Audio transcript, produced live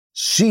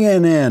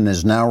CNN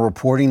is now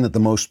reporting that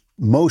the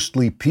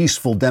mostly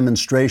peaceful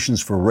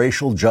demonstrations for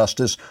racial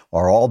justice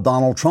are all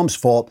Donald Trump's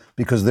fault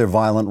because they're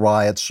violent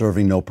riots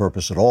serving no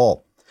purpose at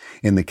all.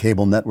 In the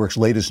cable network's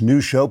latest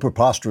news show,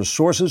 Preposterous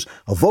Sources,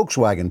 a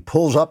Volkswagen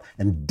pulls up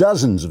and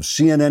dozens of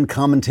CNN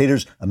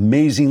commentators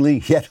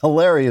amazingly yet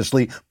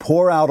hilariously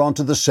pour out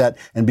onto the set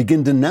and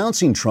begin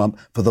denouncing Trump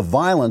for the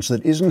violence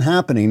that isn't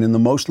happening in the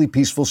mostly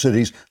peaceful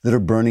cities that are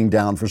burning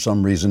down for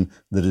some reason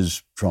that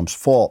is Trump's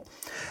fault.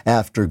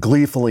 After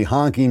gleefully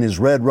honking his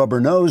red rubber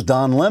nose,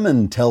 Don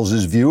Lemon tells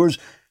his viewers,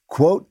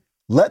 quote,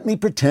 "Let me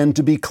pretend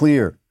to be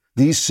clear.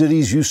 These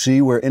cities you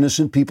see where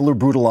innocent people are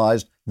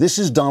brutalized, this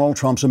is Donald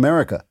Trump's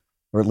America,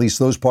 or at least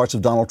those parts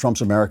of Donald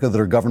Trump's America that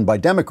are governed by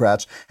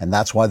Democrats, and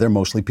that's why they're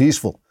mostly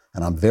peaceful.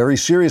 And I'm very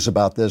serious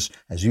about this,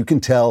 as you can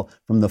tell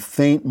from the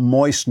faint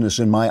moistness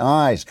in my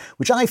eyes,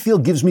 which I feel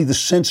gives me the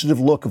sensitive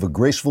look of a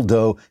graceful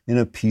doe in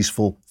a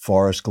peaceful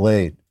forest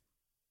glade."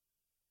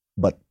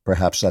 But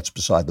perhaps that's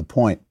beside the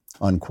point,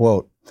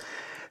 unquote.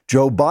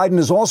 Joe Biden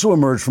has also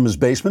emerged from his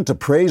basement to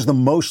praise the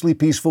mostly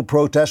peaceful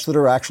protests that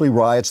are actually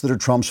riots that are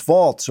Trump's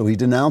fault, so he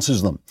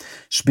denounces them.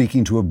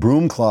 Speaking to a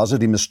broom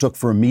closet he mistook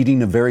for a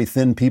meeting of very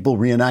thin people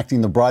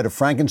reenacting The Bride of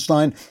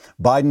Frankenstein,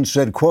 Biden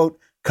said, quote,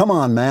 "Come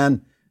on,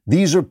 man.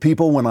 These are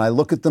people, when I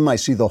look at them, I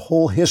see the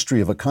whole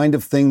history of a kind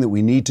of thing that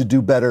we need to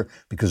do better,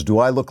 because do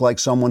I look like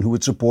someone who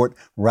would support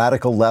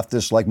radical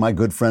leftists like my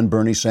good friend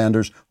Bernie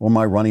Sanders or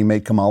my running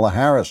mate Kamala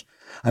Harris?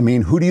 I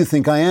mean, who do you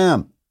think I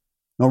am?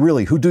 No,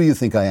 really, who do you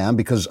think I am?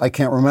 Because I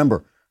can't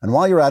remember. And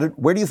while you're at it,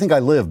 where do you think I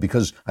live?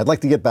 Because I'd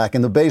like to get back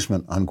in the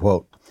basement,"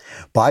 unquote.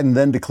 Biden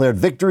then declared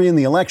victory in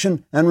the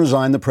election and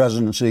resigned the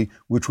presidency,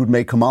 which would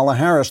make Kamala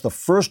Harris the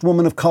first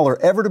woman of color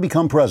ever to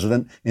become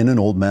president in an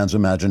old man's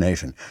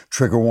imagination.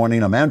 Trigger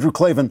warning, I'm Andrew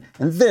Klavan,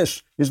 and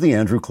this is The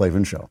Andrew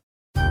Klavan Show.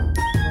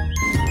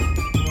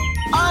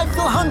 I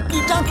feel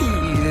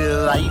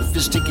hunky-dunky, life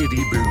is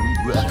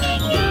tickety-boo.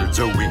 Birds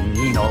are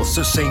winging,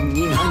 also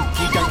singing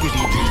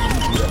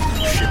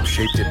hunky-dunky-doo.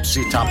 Ship-shaped,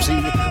 tipsy-topsy,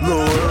 the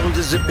world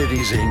is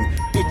zippity-zing.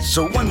 It's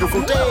a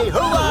wonderful day,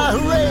 hurrah,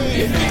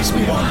 hooray! It makes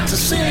me want to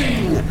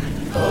sing.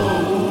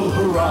 Oh,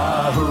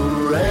 hurrah,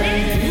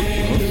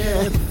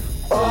 hooray!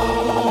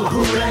 Oh,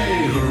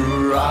 hooray,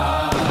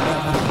 hurrah!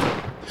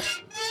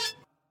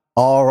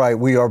 All right,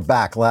 we are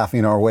back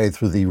laughing our way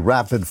through the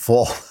rapid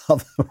fall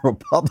of the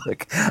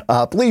Republic.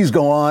 Please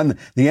go on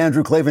the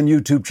Andrew Klavan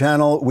YouTube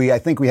channel. I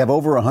think we have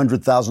over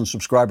 100,000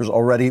 subscribers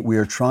already. We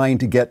are trying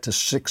to get to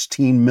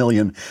 16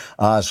 million.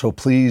 So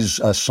please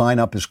sign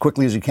up as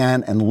quickly as you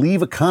can and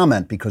leave a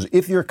comment, because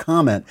if your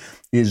comment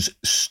is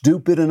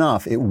stupid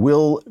enough, it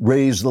will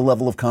raise the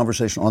level of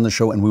conversation on the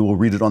show and we will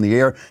read it on the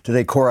air.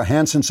 Today, Cora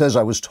Hansen says,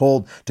 "I was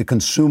told to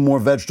consume more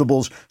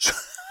vegetables."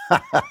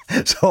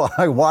 So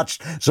I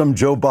watched some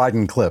Joe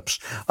Biden clips.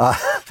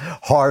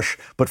 Harsh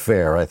but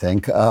fair, I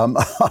think. All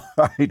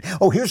right.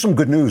 Oh, here's some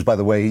good news, by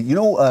the way. You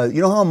know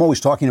how I'm always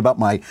talking about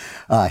my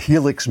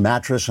Helix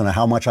mattress and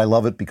how much I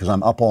love it because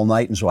I'm up all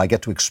night, and so I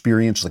get to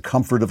experience the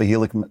comfort of a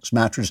Helix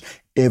mattress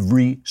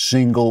every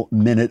single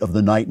minute of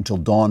the night until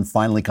dawn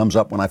finally comes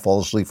up when I fall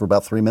asleep for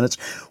about 3 minutes.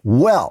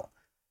 Well,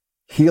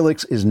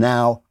 Helix is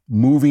now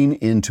moving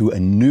into a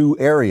new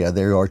area.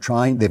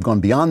 They've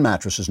gone beyond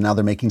mattresses. Now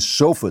they're making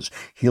sofas.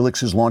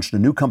 Helix has launched a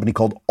new company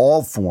called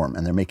Allform,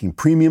 and they're making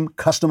premium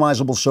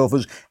customizable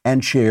sofas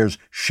and chairs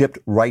shipped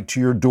right to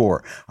your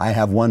door. I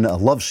have one, a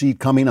love seat,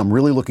 coming. I'm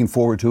really looking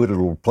forward to it.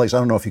 It'll replace, I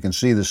don't know if you can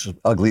see this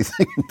ugly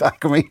thing in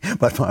back of me,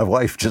 but my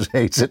wife just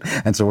hates it.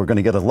 And so we're going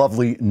to get a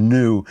lovely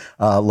new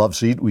love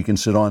seat we can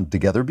sit on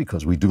together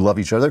because we do love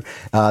each other.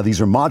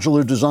 These are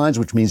modular designs,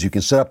 which means you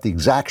can set up the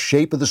exact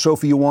shape of the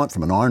sofa you want,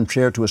 from an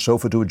armchair to a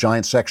sofa to a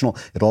giant sectional.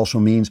 It also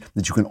means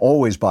that you can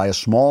always buy a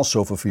small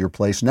sofa for your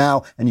place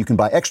now, and you can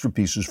buy extra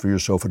pieces for your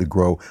sofa to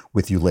grow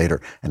with you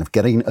later. And if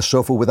getting a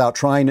sofa without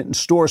trying it in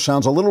store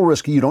sounds a little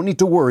risky, you don't need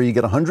to worry. You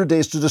get 100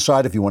 days to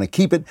decide if you want to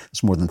keep it.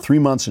 It's more than 3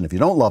 months, and if you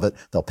don't love it,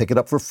 they'll pick it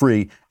up for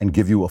free and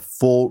give you a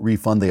full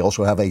refund. They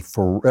also have a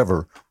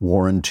forever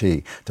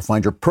warranty. To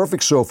find your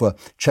perfect sofa,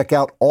 check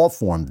out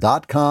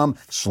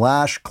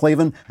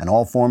allform.com/Klavan, and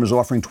Allform is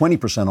offering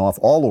 20% off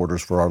all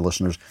orders for our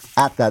listeners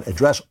at that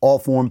address,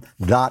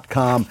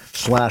 allform.com/Klavan.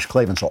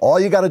 So all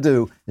you got to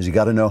do is you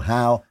got to know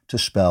how to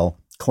spell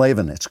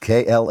Klavan. It's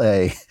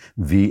Klavan.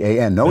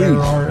 No E.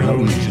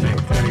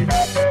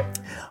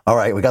 All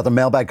right, we got the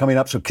mailbag coming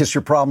up, so kiss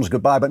your problems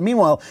goodbye. But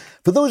meanwhile,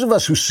 for those of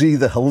us who see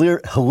the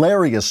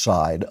hilarious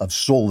side of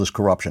soulless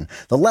corruption,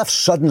 the left's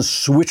sudden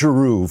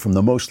switcheroo from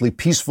the mostly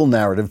peaceful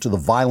narrative to the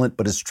violent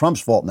but it's Trump's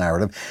fault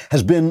narrative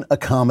has been a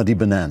comedy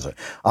bonanza.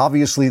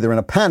 Obviously, they're in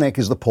a panic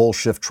as the polls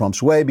shift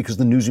Trump's way because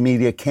the news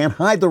media can't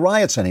hide the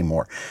riots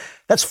anymore.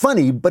 That's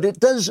funny, but it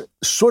does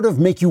sort of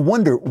make you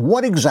wonder,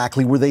 what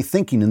exactly were they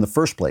thinking in the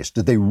first place?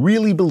 Did they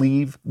really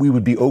believe we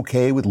would be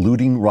okay with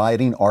looting,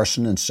 rioting,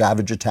 arson, and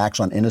savage attacks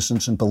on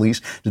innocents and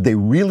police? Did they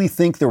really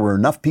think there were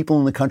enough people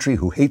in the country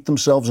who hate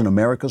themselves in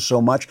America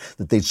so much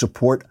that they'd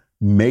support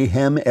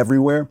mayhem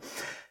everywhere?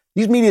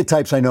 These media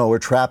types, I know, are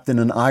trapped in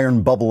an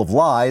iron bubble of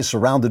lies,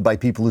 surrounded by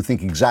people who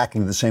think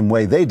exactly the same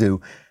way they do.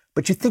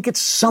 But you'd think at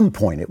some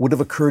point it would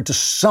have occurred to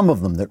some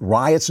of them that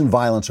riots and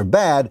violence are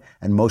bad,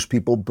 and most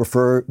people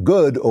prefer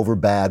good over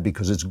bad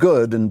because it's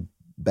good and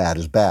bad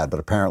is bad. But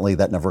apparently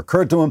that never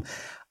occurred to them.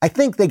 I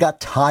think they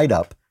got tied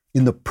up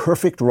in the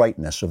perfect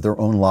rightness of their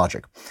own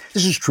logic.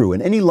 This is true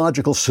in any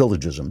logical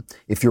syllogism.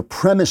 If your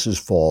premise is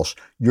false,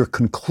 your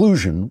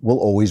conclusion will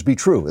always be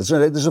true. This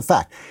is a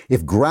fact.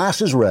 If grass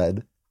is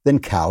red, then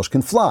cows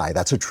can fly.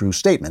 That's a true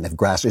statement. If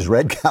grass is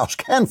red, cows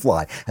can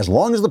fly. As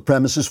long as the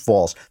premise is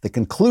false, the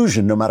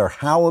conclusion, no matter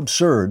how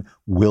absurd,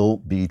 will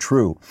be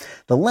true.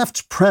 The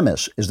left's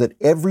premise is that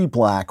every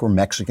black or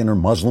Mexican or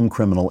Muslim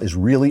criminal is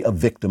really a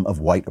victim of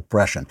white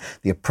oppression.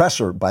 The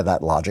oppressor, by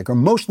that logic, are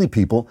mostly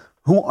people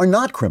who are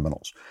not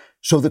criminals.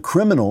 So the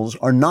criminals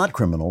are not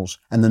criminals,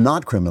 and the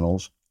not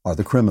criminals are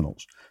the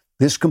criminals.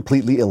 This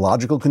completely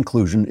illogical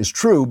conclusion is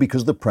true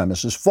because the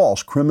premise is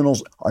false.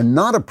 Criminals are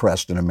not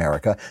oppressed in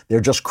America.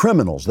 They're just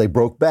criminals. They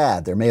broke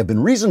bad. There may have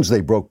been reasons they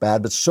broke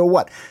bad, but so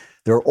what?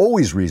 There are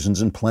always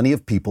reasons, and plenty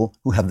of people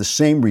who have the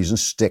same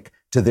reasons stick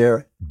to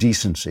their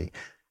decency.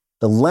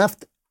 The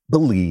left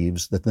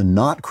believes that the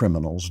not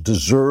criminals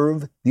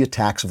deserve the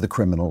attacks of the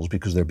criminals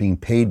because they're being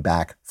paid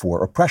back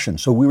for oppression.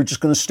 So we were just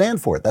going to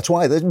stand for it. That's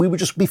why we would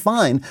just be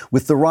fine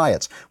with the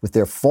riots. With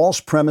their false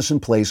premise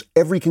in place,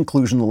 every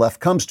conclusion the left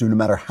comes to, no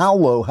matter how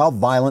low, how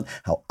violent,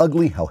 how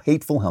ugly, how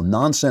hateful, how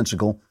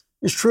nonsensical,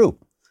 is true.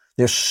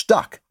 They're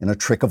stuck in a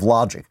trick of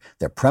logic.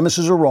 Their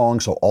premises are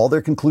wrong, so all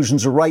their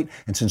conclusions are right.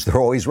 And since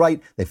they're always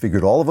right, they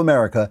figured all of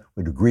America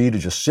would agree to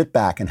just sit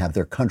back and have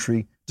their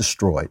country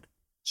destroyed.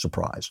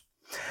 Surprise.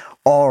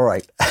 All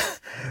right.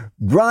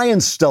 Brian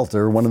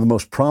Stelter, one of the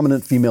most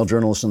prominent female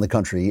journalists in the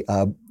country,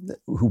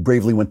 who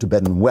bravely went to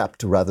bed and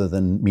wept rather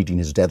than meeting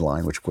his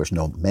deadline, which, of course,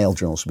 no male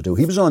journalist would do.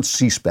 He was on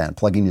C-SPAN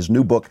plugging his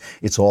new book,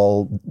 It's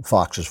All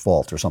Fox's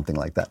Fault, or something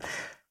like that.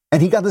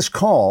 And he got this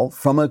call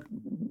from a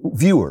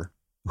viewer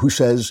who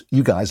says,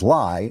 you guys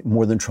lie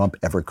more than Trump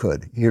ever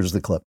could. Here's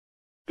the clip.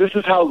 This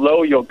is how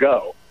low you'll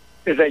go,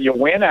 is that you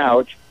went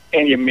out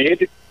and you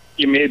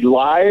made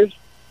lies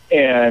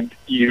and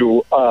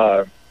you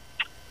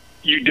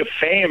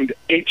defamed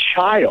a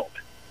child,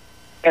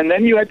 and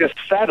then you had to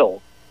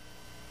settle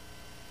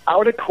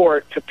out of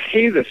court to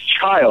pay this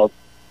child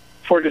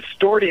for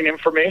distorting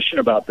information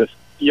about this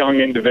young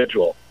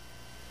individual.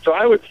 So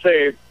I would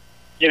say,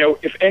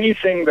 if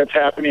anything that's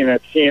happening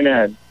at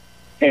CNN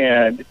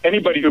and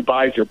anybody who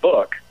buys your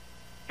book,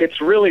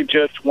 it's really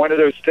just one of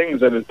those things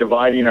that is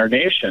dividing our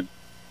nation.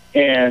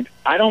 And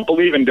I don't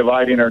believe in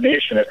dividing our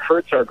nation. It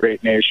hurts our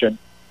great nation.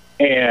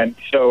 And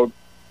so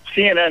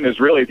CNN is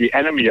really the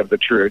enemy of the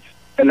truth,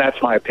 and that's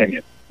my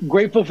opinion.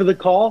 Grateful for the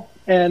call,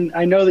 and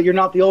I know that you're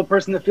not the only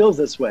person that feels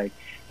this way.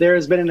 There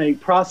has been a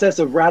process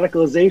of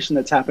radicalization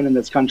that's happened in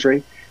this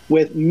country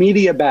with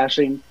media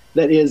bashing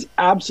that is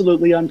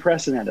absolutely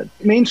unprecedented.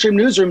 Mainstream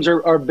newsrooms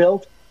are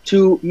built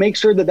to make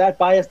sure that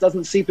bias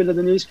doesn't seep into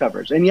the news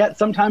coverage, and yet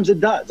sometimes it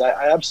does.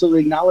 I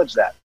absolutely acknowledge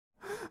that.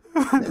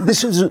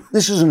 This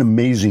is an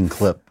amazing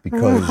clip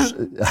because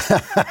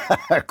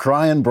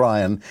Crying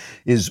Brian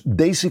is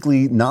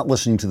basically not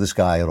listening to this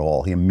guy at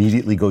all. He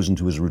immediately goes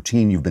into his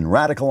routine. You've been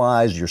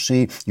radicalized.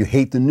 You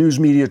hate the news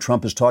media.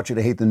 Trump has taught you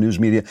to hate the news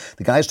media.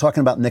 The guy's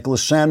talking about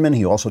Nicholas Sandmann.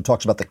 He also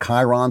talks about the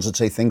chyrons that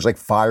say things like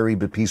fiery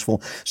but peaceful.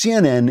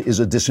 CNN is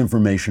a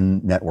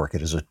disinformation network.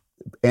 It is a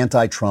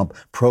anti-Trump,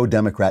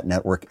 pro-Democrat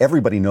network.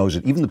 Everybody knows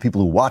it. Even the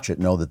people who watch it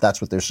know that that's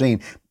what they're seeing.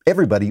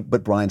 Everybody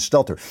but Brian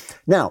Stelter.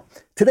 Now,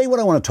 today what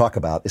I want to talk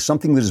about is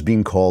something that is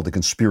being called a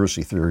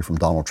conspiracy theory from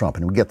Donald Trump,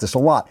 and we get this a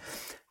lot.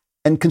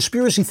 And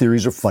conspiracy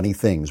theories are funny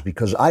things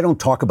because I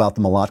don't talk about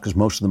them a lot because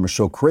most of them are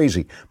so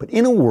crazy. But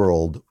in a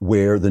world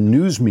where the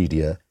news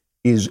media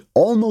is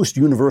almost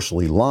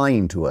universally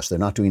lying to us, they're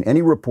not doing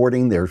any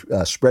reporting, they're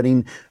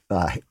spreading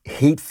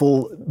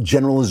hateful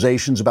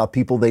generalizations about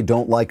people they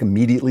don't like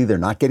immediately. They're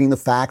not getting the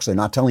facts. They're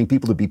not telling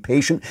people to be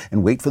patient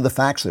and wait for the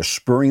facts. They're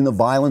spurring the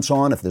violence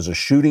on. If there's a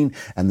shooting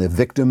and the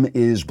victim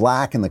is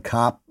black and a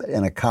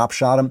cop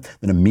shot him,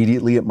 then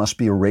immediately it must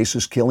be a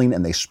racist killing.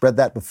 And they spread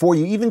that before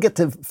you even get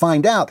to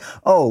find out,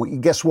 oh,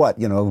 guess what?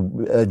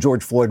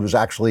 George Floyd was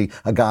actually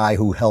a guy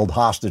who held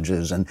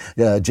hostages and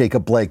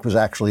Jacob Blake was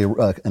actually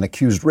an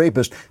accused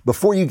rapist.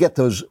 Before you get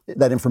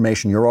that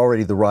information,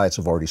 the riots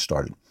have already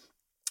started.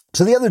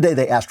 So the other day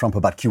they asked Trump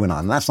about QAnon,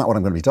 and that's not what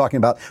I'm going to be talking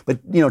about.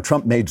 But,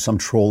 Trump made some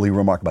trolly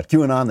remark about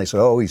QAnon. They said,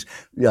 oh, he's,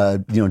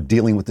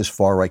 dealing with this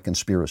far-right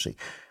conspiracy.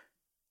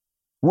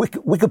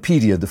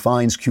 Wikipedia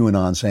defines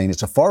QAnon saying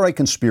it's a far-right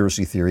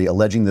conspiracy theory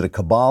alleging that a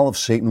cabal of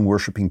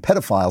Satan-worshipping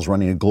pedophiles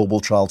running a global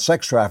child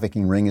sex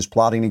trafficking ring is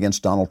plotting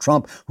against Donald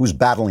Trump, who's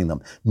battling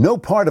them. No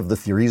part of the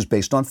theory is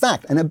based on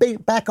fact. And I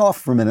back off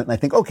for a minute and I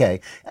think,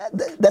 okay,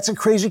 that's a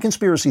crazy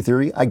conspiracy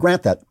theory. I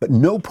grant that. But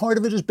no part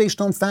of it is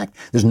based on fact.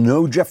 There's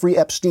no Jeffrey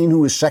Epstein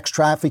who is sex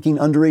trafficking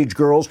underage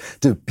girls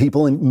to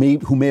people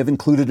who may have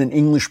included an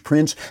English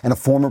prince and a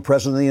former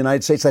president of the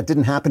United States. That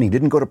didn't happen. He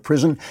didn't go to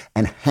prison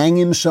and hang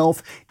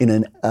himself in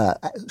an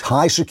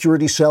high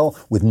security cell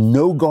with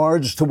no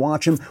guards to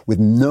watch him, with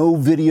no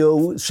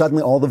video.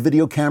 Suddenly all the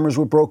video cameras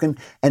were broken.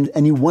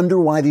 And you wonder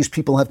why these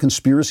people have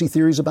conspiracy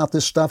theories about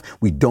this stuff.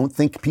 We don't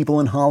think people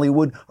in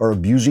Hollywood are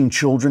abusing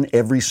children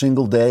every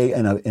single day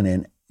in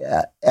an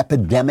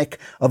epidemic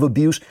of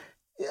abuse.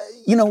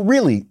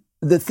 Really,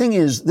 the thing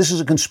is, this is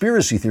a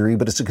conspiracy theory,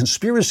 but it's a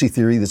conspiracy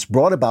theory that's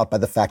brought about by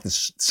the fact that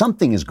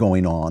something is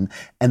going on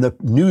and the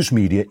news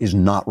media is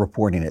not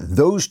reporting it.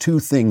 Those two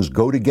things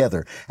go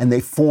together and they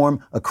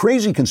form a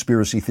crazy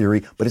conspiracy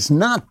theory, but it's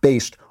not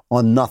based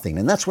on nothing.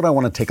 And that's what I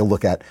want to take a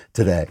look at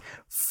today.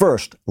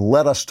 First,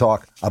 let us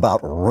talk about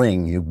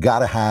Ring. You've got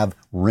to have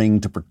Ring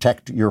to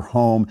protect your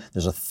home.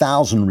 There's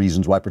 1,000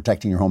 reasons why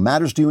protecting your home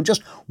matters to you. And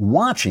just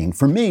watching,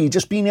 for me,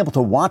 just being able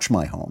to watch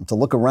my home, to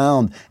look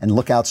around and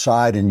look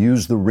outside and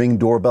use the Ring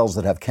doorbells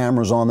that have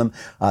cameras on them,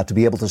 to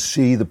be able to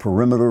see the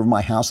perimeter of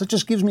my house, it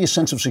just gives me a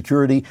sense of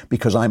security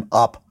because I'm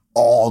up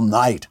all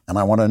night. And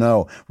I want to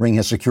know, Ring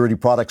has security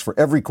products for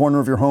every corner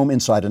of your home,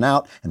 inside and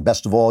out. And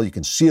best of all, you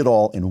can see it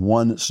all in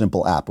one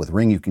simple app. With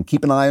Ring, you can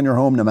keep an eye on your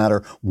home no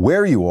matter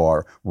where you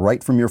are,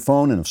 right from your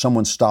phone. And if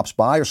someone stops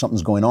by or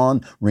something's going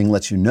on, Ring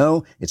lets you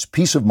know. It's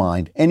peace of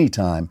mind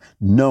anytime,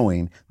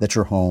 knowing that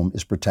your home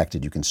is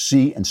protected. You can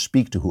see and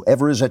speak to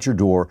whoever is at your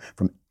door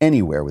from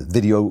anywhere with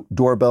video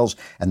doorbells.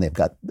 And they've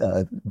got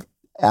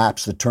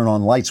apps that turn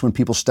on lights when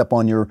people step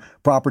on your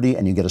property,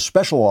 and you get a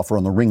special offer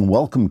on the Ring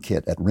Welcome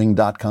Kit at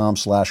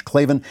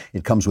ring.com/Klavan.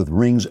 It comes with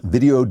Ring's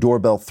Video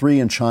Doorbell 3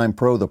 and Chime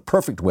Pro, the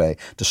perfect way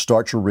to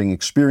start your Ring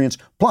experience,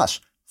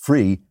 plus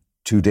free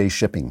 2-day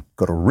shipping.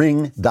 Go to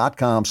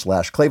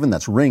ring.com/Klavan.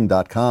 That's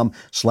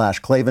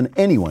ring.com/Klavan.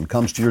 Anyone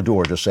comes to your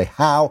door, just say,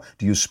 how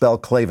do you spell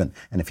Klavan?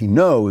 And if he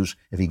knows,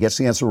 if he gets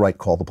the answer right,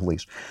 call the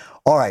police.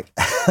 All right,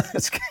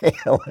 it's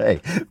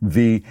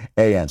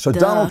KLAVAN. So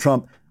Donald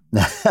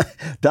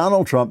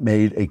Trump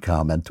made a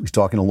comment. He's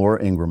talking to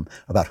Laura Ingraham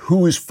about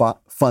who is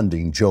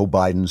funding Joe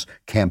Biden's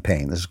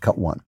campaign. This is cut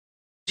one.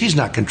 He's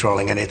not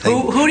controlling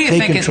anything. Who do you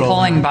think is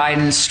pulling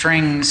Biden's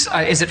strings?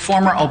 Is it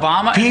former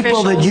Obama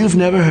people officials? That you've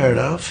never heard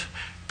of,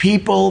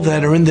 people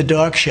that are in the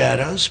dark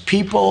shadows,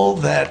 people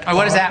that...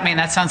 What does that mean?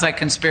 That sounds like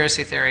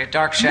conspiracy theory.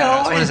 Dark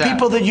shadows. No, it's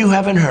people that you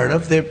haven't heard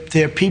of.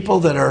 They're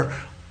people that are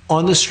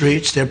on the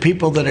streets. They're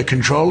people that are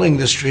controlling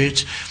the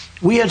streets.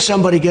 We had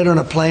somebody get on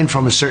a plane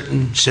from a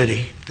certain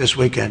city this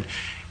weekend,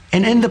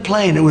 and in the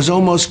plane, it was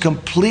almost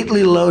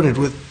completely loaded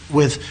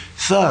with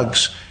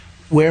thugs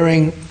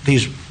wearing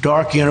these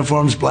dark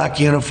uniforms, black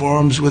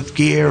uniforms with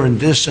gear and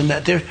this and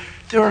that.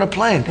 They're on a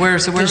plane.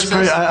 Where's this?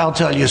 I'll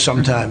tell you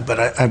sometime, but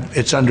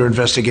it's under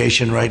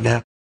investigation right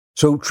now.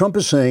 So Trump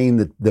is saying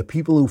that the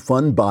people who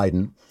fund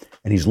Biden,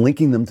 and he's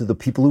linking them to the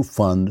people who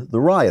fund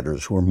the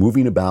rioters who are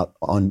moving about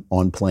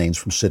on planes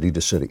from city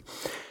to city.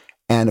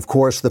 And of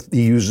course,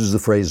 he uses the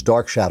phrase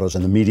dark shadows,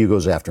 and the media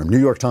goes after him. New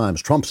York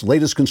Times, Trump's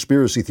latest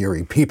conspiracy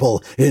theory,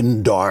 people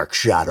in dark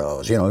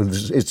shadows.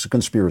 It's a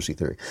conspiracy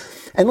theory.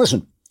 And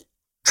listen,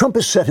 Trump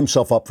has set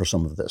himself up for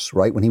some of this,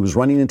 right? When he was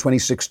running in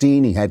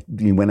 2016,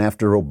 he went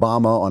after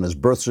Obama on his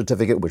birth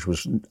certificate, which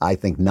was, I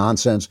think,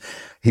 nonsense.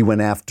 He went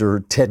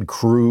after Ted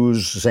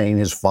Cruz, saying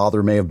his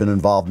father may have been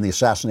involved in the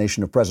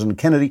assassination of President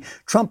Kennedy.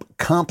 Trump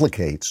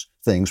complicates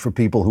things for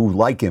people who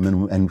like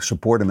him and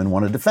support him and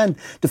want to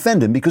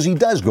defend him, because he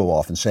does go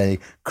off and say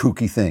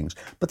kooky things.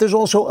 But there's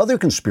also other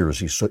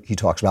conspiracies he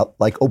talks about,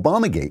 like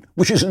Obamagate,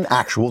 which is an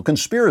actual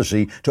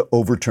conspiracy to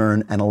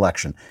overturn an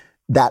election.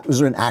 That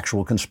was an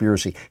actual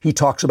conspiracy. He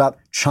talks about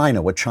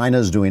China, what China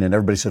is doing, and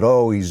everybody said,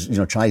 "Oh, he's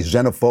China's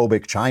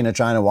xenophobic. China.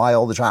 Why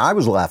all the China?" I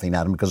was laughing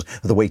at him because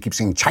of the way he keeps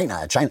saying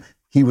China.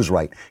 He was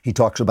right. He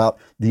talks about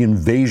the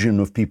invasion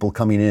of people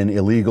coming in,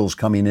 illegals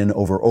coming in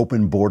over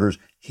open borders.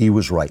 He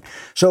was right.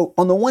 So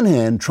on the one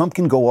hand, Trump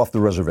can go off the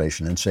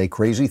reservation and say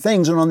crazy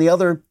things. And on the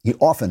other, he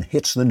often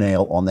hits the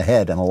nail on the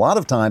head. And a lot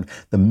of times,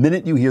 the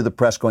minute you hear the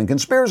press going,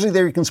 conspiracy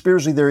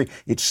theory,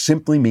 it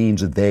simply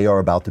means that they are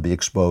about to be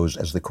exposed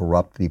as the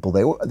corrupt people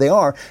they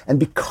are. And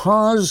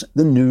because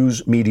the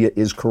news media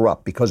is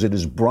corrupt, because it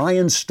is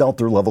Brian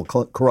Stelter level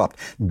corrupt,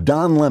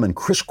 Don Lemon,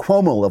 Chris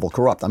Cuomo level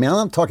corrupt. I mean, I'm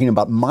not talking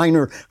about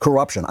minor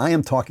corruption. I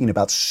am talking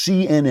about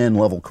CNN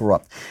level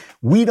corrupt.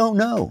 We don't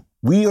know.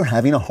 We are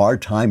having a hard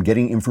time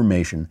getting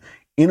information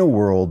in a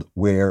world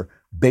where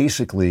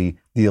basically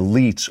the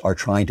elites are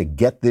trying to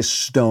get this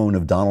stone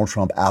of Donald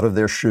Trump out of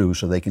their shoe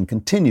so they can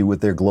continue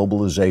with their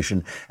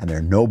globalization and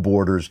their no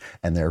borders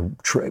and their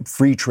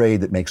free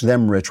trade that makes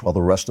them rich while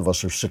the rest of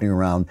us are sitting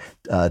around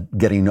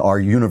getting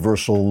our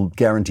universal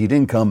guaranteed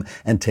income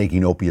and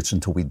taking opiates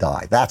until we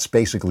die. That's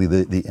basically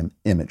the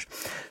image.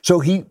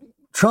 So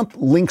Trump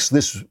links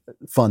this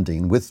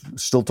funding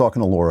still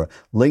talking to Laura,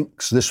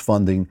 links this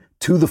funding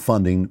to the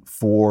funding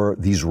for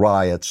these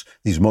riots,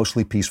 these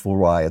mostly peaceful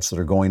riots that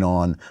are going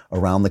on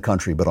around the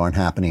country but aren't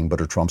happening, but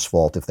are Trump's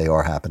fault if they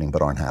are happening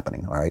but aren't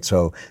happening. All right.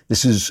 So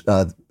this is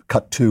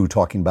cut 2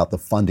 talking about the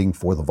funding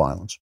for the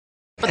violence.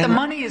 But the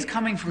money is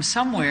coming from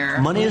somewhere.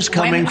 Money is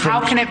coming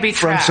how can it be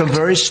from tracked? some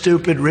very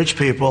stupid rich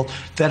people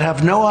that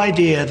have no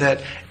idea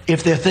that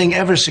if their thing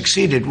ever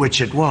succeeded,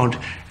 which it won't,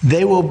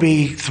 they will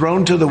be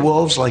thrown to the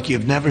wolves like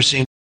you've never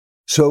seen.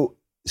 So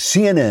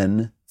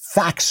CNN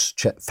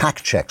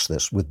fact checks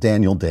this with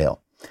Daniel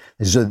Dale.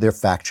 This is their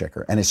fact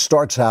checker. And it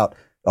starts out,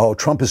 oh,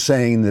 Trump is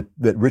saying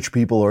that rich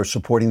people are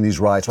supporting these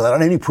riots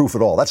without any proof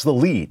at all. That's the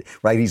lead,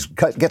 right? He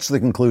gets to the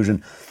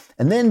conclusion.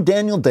 And then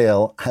Daniel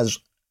Dale has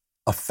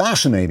a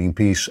fascinating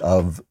piece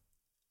of,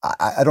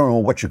 I don't know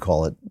what you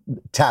call it,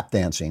 tap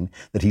dancing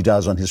that he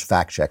does on his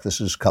fact check. This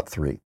is cut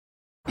 3.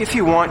 If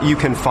you want, you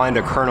can find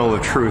a kernel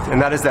of truth,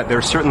 and that is that there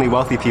are certainly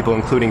wealthy people,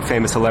 including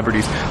famous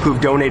celebrities, who've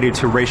donated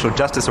to racial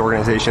justice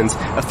organizations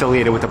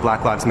affiliated with the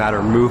Black Lives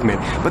Matter movement.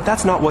 But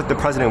that's not what the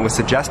president was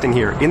suggesting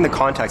here. In the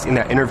context, in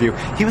that interview,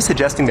 he was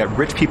suggesting that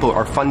rich people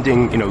are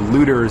funding,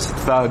 looters,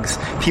 thugs,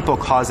 people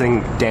causing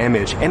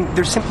damage, and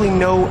there's simply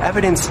no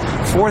evidence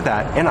for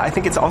that. And I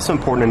think it's also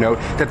important to note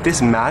that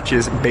this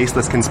matches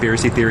baseless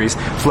conspiracy theories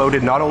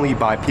floated not only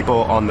by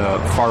people on the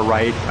far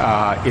right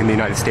in the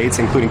United States,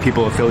 including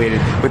people affiliated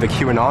with the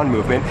QAnon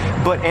movement,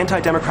 but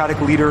anti-democratic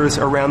leaders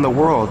around the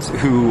world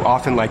who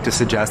often like to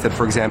suggest that,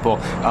 for example,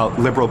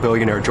 liberal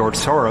billionaire George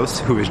Soros,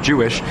 who is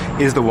Jewish,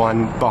 is the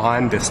one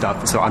behind this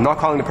stuff. So I'm not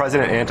calling the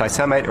president an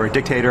anti-Semite or a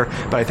dictator,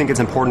 but I think it's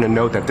important to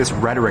note that this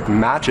rhetoric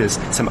matches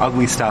some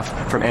ugly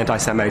stuff from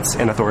anti-Semites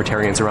and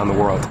authoritarians around the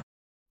world.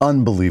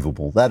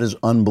 Unbelievable. That is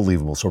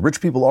unbelievable. So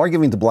rich people are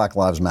giving to Black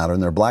Lives Matter,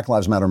 and there are Black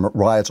Lives Matter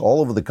riots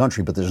all over the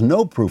country, but there's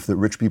no proof that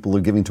rich people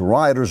are giving to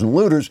rioters and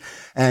looters.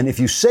 And if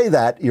you say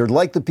that, you're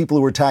like the people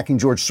who are attacking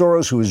George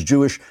Soros, who is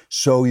Jewish,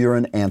 so you're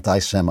an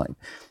anti-Semite.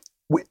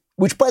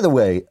 Which, by the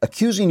way,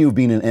 accusing you of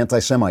being an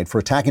anti-Semite for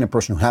attacking a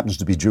person who happens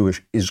to be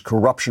Jewish is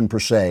corruption per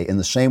se, in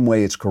the same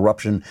way it's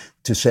corruption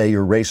to say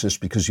you're racist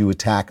because you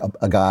attack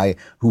a guy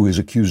who is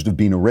accused of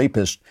being a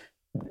rapist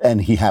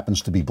and he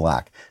happens to be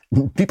black.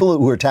 People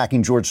who are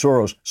attacking George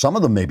Soros, some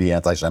of them may be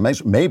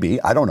anti-Semites, maybe,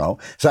 I don't know.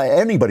 So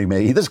anybody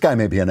this guy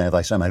may be an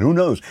anti-Semite, who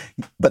knows?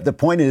 But the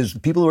point is,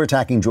 people who are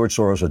attacking George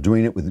Soros are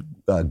doing it with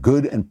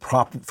good and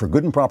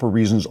proper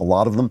reasons, a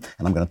lot of them.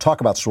 And I'm going to talk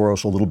about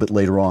Soros a little bit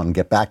later on and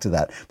get back to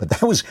that. But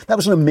that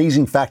was an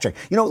amazing fact check.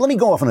 Let me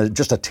go off on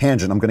just a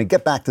tangent. I'm going to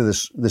get back to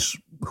this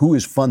who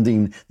is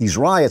funding these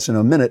riots in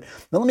a minute.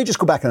 Now, let me just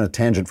go back on a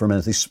tangent for a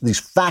minute. These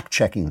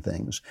fact-checking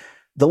things.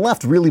 The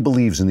left really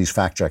believes in these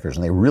fact checkers,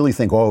 and they really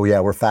think, oh, yeah,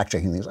 we're fact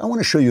checking things. I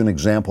want to show you an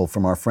example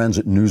from our friends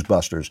at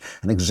Newsbusters,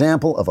 an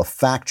example of a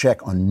fact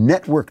check on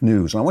network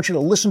news. And I want you to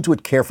listen to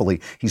it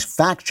carefully. He's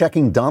fact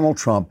checking Donald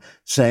Trump,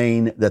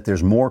 saying that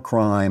there's more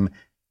crime,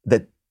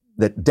 that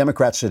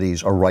Democrat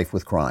cities are rife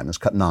with crime. It's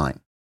cut 9.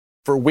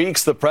 For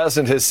weeks, the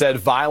president has said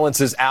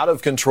violence is out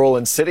of control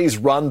in cities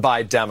run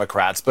by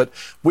Democrats. But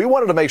we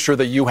wanted to make sure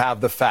that you have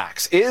the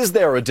facts. Is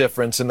there a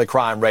difference in the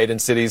crime rate in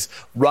cities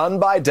run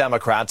by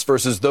Democrats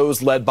versus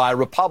those led by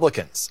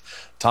Republicans?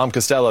 Tom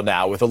Costello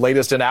now with the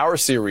latest in our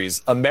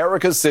series,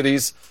 America's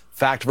Cities,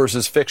 Fact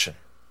versus Fiction.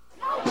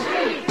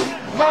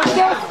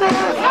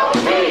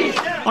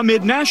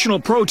 Amid national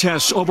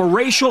protests over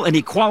racial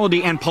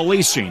inequality and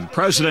policing,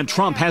 President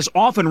Trump has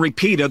often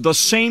repeated the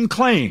same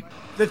claim.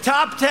 The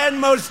top 10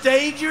 most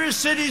dangerous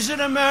cities in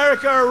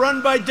America are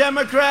run by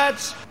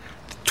Democrats.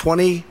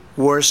 The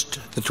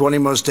 20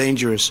 most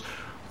dangerous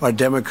are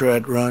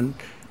Democrat run.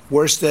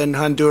 Worse than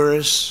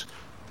Honduras,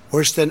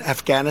 worse than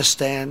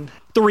Afghanistan.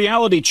 The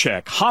reality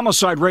check.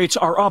 Homicide rates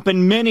are up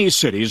in many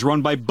cities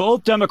run by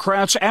both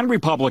Democrats and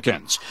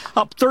Republicans.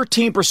 Up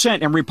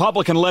 13% in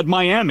Republican-led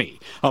Miami.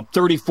 Up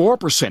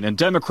 34% in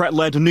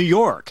Democrat-led New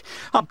York.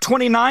 Up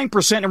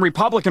 29% in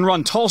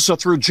Republican-run Tulsa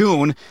through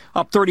June.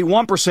 Up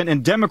 31%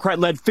 in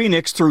Democrat-led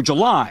Phoenix through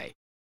July.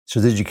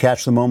 So did you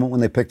catch the moment when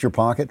they picked your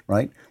pocket,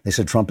 right? They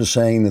said Trump is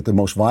saying that the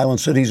most violent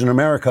cities in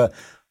America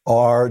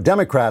are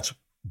Democrats.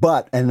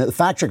 And the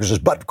fact checker says,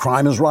 but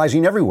crime is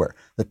rising everywhere.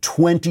 The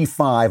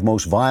 25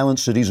 most violent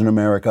cities in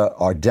America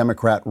are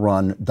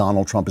Democrat-run.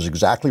 Donald Trump is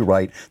exactly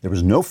right. There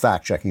was no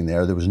fact-checking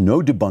there. There was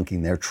no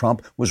debunking there.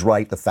 Trump was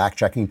right. The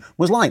fact-checking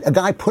was lying. A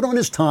guy put on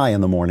his tie in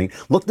the morning,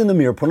 looked in the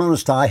mirror, put on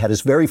his tie, had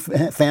his very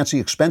fancy,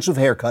 expensive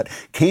haircut,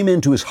 came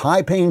into his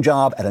high-paying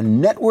job at a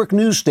network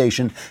news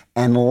station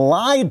and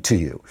lied to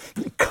you.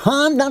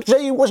 Con, not to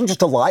say it wasn't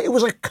just a lie. It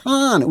was a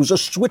con. It was a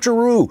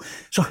switcheroo.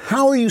 So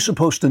how are you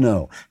supposed to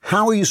know?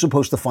 How are you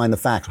supposed to find the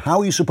facts? How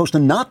are you supposed to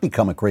not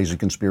become a crazy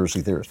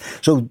conspiracy theorist?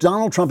 So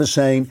Donald Trump is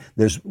saying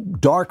there's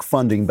dark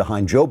funding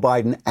behind Joe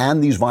Biden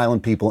and these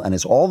violent people, and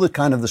it's all the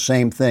kind of the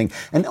same thing.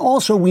 And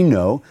also we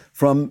know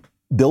from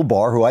Bill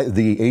Barr,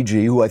 the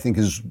AG, who I think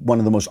is one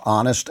of the most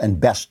honest and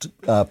best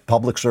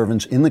public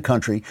servants in the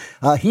country,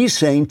 he's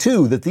saying,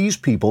 too, that these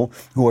people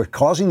who are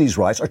causing these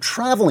riots are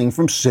traveling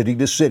from city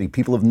to city.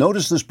 People have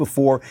noticed this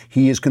before.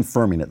 He is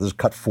confirming it. This is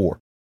cut 4.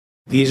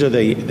 These are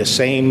the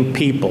same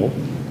people,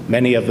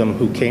 many of them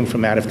who came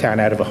from out of town.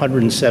 Out of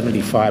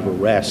 175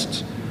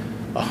 arrests,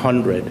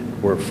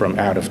 100 were from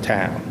out of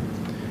town.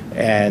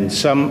 And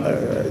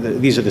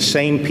these are the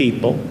same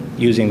people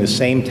using the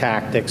same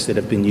tactics that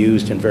have been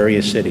used in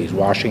various cities,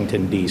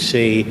 Washington,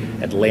 D.C.,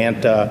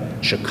 Atlanta,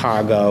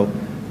 Chicago,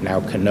 now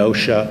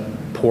Kenosha,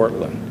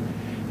 Portland.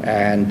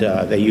 And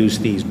they use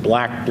these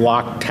black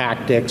bloc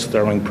tactics,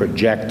 throwing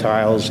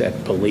projectiles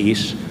at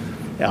police,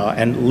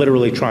 and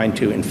literally trying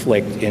to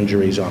inflict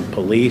injuries on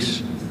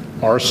police,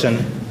 arson,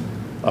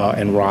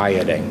 and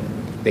rioting.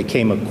 They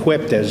came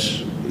equipped,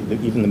 as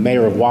even the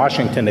mayor of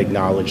Washington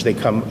acknowledged, they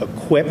come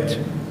equipped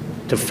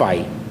to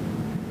fight.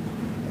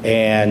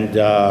 And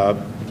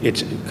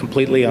it's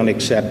completely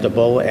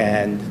unacceptable,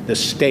 and the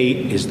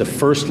state is the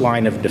first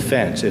line of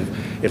defense.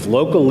 If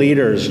local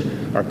leaders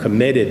are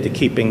committed to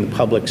keeping the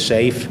public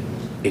safe,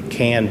 it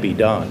can be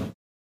done.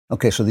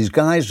 Okay, so these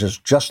guys,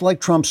 just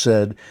like Trump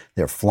said,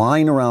 they're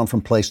flying around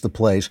from place to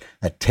place.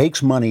 That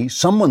takes money.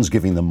 Someone's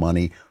giving them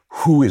money.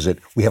 Who is it?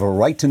 We have a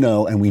right to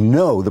know, and we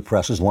know the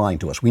press is lying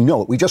to us. We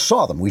know it. We just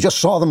saw them. We just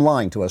saw them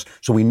lying to us,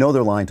 so we know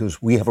they're lying to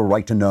us. We have a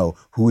right to know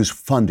who is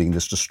funding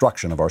this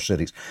destruction of our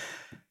cities.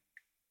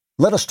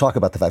 Let us talk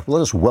about the fact,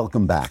 let us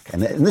welcome back,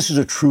 and this is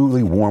a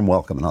truly warm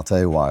welcome, and I'll tell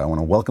you why. I want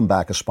to welcome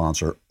back a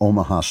sponsor,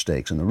 Omaha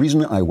Steaks, and the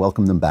reason I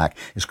welcome them back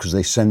is because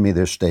they send me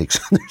their steaks,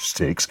 and their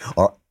steaks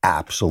are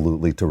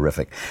absolutely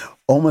terrific.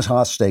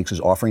 Omaha Steaks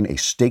is offering a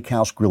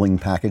steakhouse grilling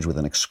package with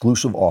an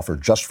exclusive offer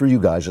just for you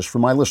guys, just for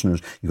my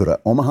listeners. You go to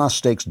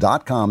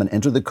omahasteaks.com and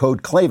enter the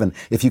code Klavan.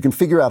 If you can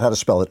figure out how to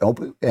spell it,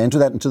 enter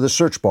that into the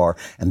search bar,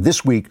 and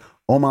this week,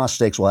 Omaha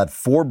Steaks will add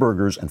 4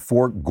 burgers and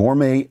 4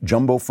 gourmet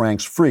jumbo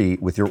franks free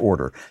with your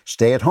order.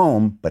 Stay at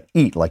home, but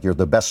eat like you're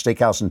the best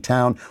steakhouse in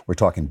town. We're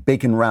talking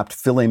bacon-wrapped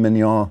filet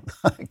mignon.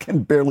 I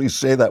can barely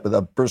say that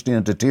without bursting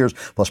into tears.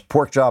 Plus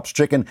pork chops,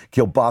 chicken,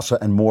 kielbasa,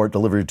 and more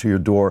delivered to your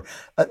door.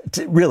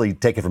 Really,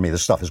 take it from me.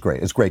 This stuff is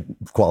great. It's great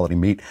quality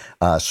meat.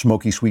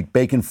 Smoky sweet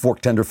bacon, fork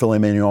tender filet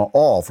mignon,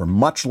 all for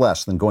much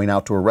less than going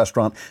out to a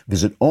restaurant.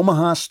 Visit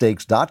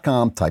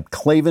omahasteaks.com. Type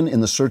Klavan in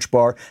the search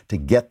bar to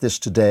get this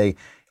today.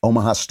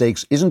 Omaha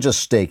Steaks isn't just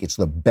steak, it's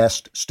the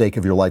best steak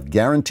of your life,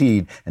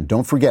 guaranteed. And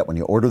don't forget, when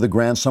you order the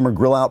Grand Summer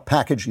Grill Out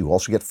package, you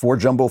also get 4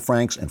 jumbo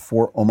franks and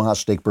 4 Omaha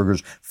Steak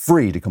burgers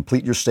free to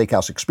complete your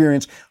steakhouse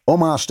experience.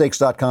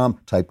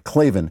 omahasteaks.com, type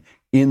Klavan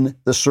in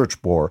the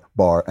search bar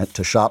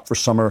to shop for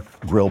summer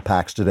grill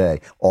packs today.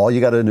 All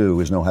you got to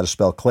do is know how to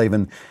spell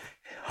Klavan.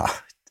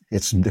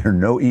 There are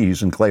no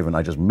E's in Klavan.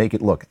 I just make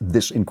it look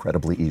this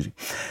incredibly easy.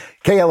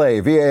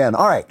 KLAVAN.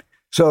 All right.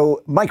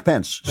 So Mike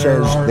Pence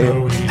says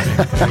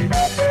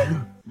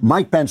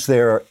Mike Pence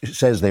there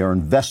says they are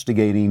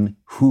investigating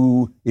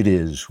who it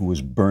is who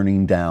is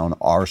burning down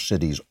our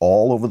cities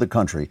all over the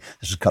country.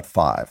 This is cut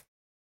 5.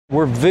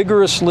 We're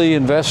vigorously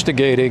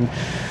investigating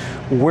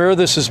where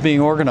this is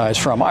being organized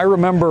from. I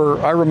remember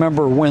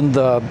when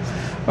the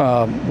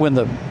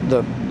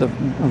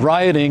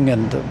rioting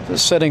and the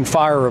setting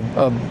fire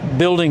of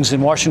buildings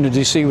in Washington,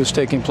 D.C. was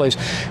taking place.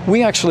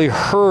 We actually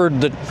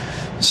heard that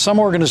some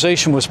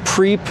organization was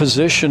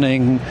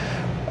pre-positioning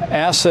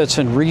assets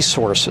and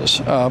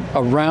resources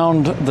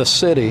around the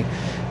city.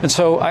 And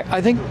so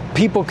I think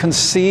people can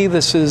see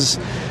this is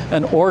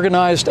an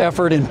organized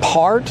effort in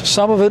part.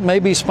 Some of it may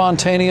be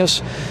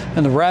spontaneous,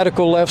 and the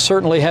radical left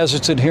certainly has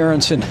its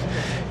adherents in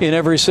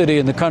every city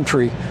in the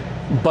country.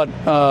 But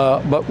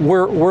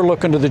we're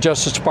looking to the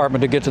Justice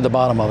Department to get to the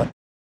bottom of it.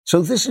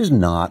 So this is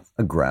not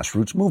a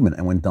grassroots movement.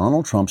 And when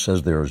Donald Trump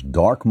says there is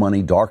dark money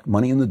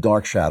in the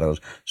dark shadows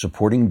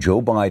supporting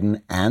Joe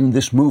Biden and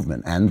this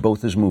movement, and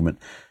both his movement,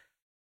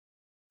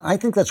 I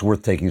think that's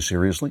worth taking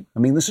seriously. I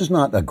mean, this is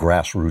not a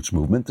grassroots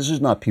movement. This is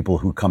not people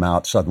who come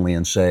out suddenly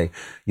and say,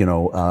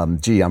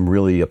 gee, I'm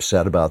really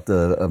upset about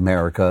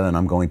America and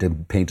I'm going to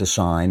paint a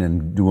sign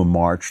and do a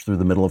march through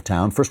the middle of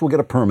town. First, we'll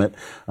get a permit.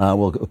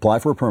 We'll apply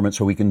for a permit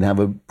so we can have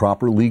a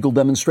proper legal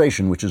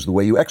demonstration, which is the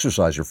way you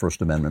exercise your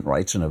First Amendment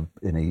rights in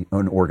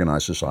an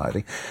organized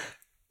society.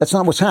 That's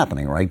not what's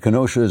happening, right?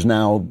 Kenosha is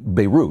now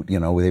Beirut.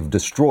 They've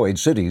destroyed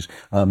cities.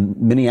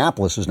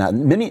 Minneapolis is now,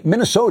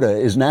 Minnesota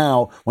is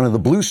now one of the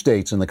blue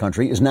states in the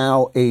country, is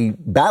now a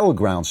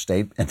battleground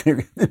state. And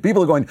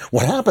people are going,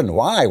 what happened?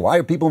 Why? Why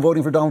are people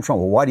voting for Donald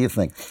Trump? Well, why do you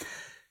think?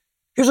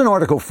 Here's an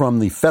article from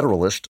The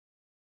Federalist,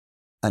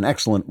 an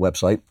excellent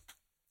website,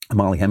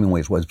 Molly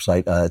Hemingway's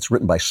website. It's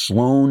written by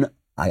Sloan,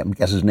 I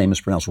guess his name is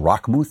pronounced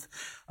Rockmuth.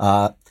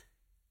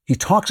 He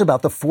talks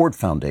about the Ford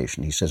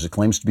Foundation. He says it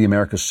claims to be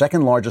America's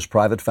second largest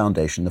private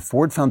foundation. The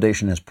Ford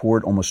Foundation has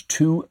poured almost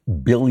 $2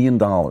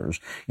 billion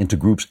into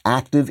groups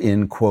active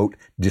in, quote,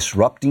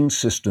 disrupting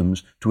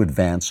systems to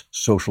advance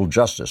social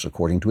justice,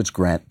 according to its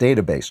grant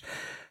database.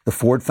 The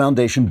Ford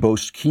Foundation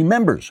boasts key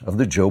members of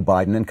the Joe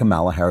Biden and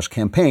Kamala Harris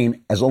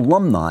campaign as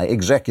alumni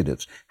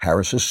executives.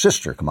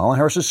 Kamala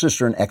Harris's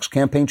sister and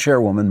ex-campaign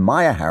chairwoman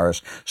Maya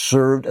Harris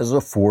served as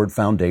the Ford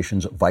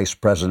Foundation's vice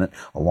president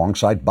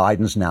alongside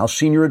Biden's now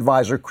senior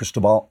advisor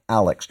Cristobal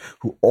Alex,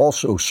 who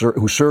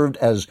served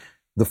as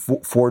the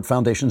Ford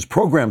Foundation's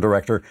program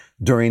director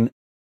during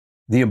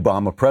the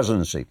Obama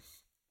presidency.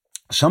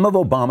 Some of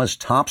Obama's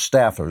top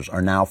staffers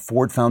are now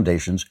Ford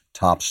Foundation's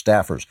top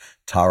staffers.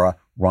 Tara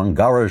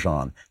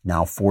Rangarajan.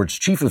 Now Ford's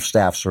chief of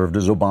staff, served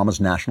as Obama's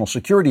national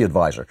security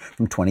advisor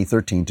from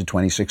 2013 to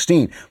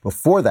 2016.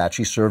 Before that,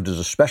 she served as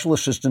a special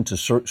assistant to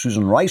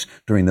Susan Rice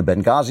during the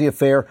Benghazi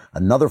affair.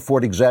 Another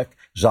Ford exec,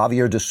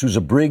 Xavier de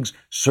Souza Briggs,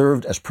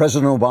 served as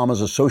President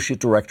Obama's associate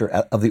director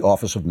of the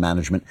Office of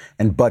Management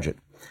and Budget.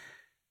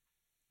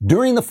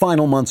 During the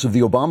final months of the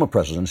Obama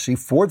presidency,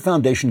 Ford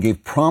Foundation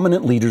gave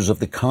prominent leaders of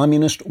the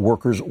Communist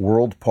Workers'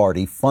 World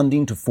Party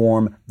funding to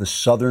form the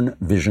Southern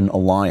Vision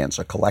Alliance,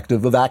 a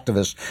collective of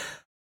activists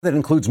that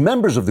includes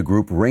members of the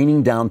group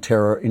raining down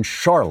terror in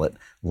Charlotte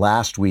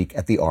last week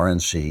at the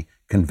RNC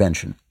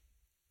convention.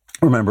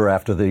 Remember,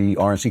 after the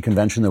RNC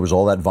convention, there was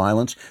all that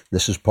violence.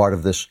 This is part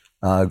of this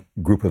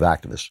group of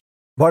activists.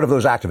 Part of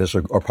those activists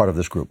are part of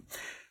this group.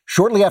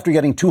 Shortly after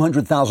getting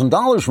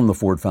 $200,000 from the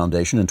Ford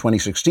Foundation in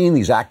 2016,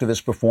 these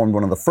activists performed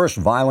one of the first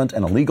violent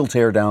and illegal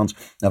teardowns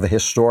of a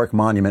historic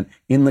monument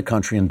in the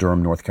country in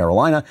Durham, North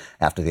Carolina.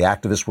 After the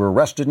activists were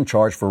arrested and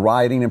charged for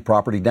rioting and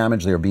property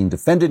damage, they are being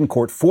defended in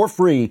court for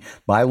free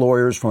by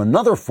lawyers from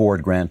another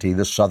Ford grantee,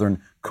 the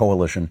Southern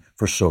Coalition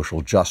for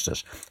Social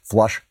Justice.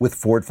 Flush with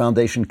Ford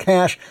Foundation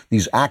cash,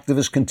 these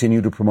activists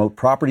continue to promote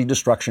property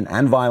destruction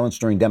and violence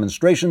during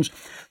demonstrations.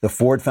 The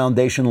Ford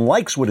Foundation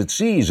likes what it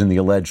sees in the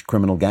alleged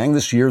criminal gang.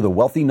 This year, the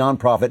wealthy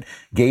nonprofit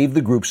gave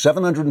the group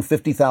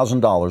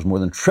 $750,000, more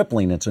than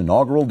tripling its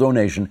inaugural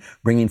donation,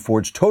 bringing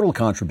Ford's total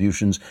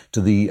contributions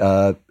to the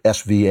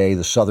SVA,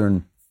 the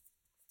Southern,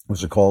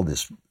 what's it called,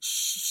 this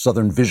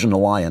Southern Vision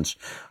Alliance,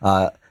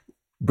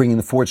 bringing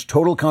the Ford's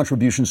total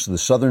contributions to the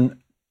Southern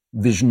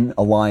Vision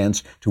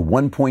Alliance to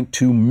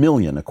 $1.2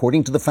 million,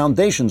 according to the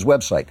foundation's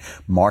website.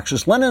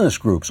 Marxist-Leninist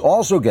groups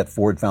also get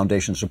Ford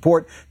Foundation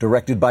support,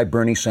 directed by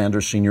Bernie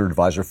Sanders' senior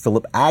advisor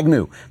Philip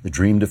Agnew. The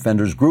Dream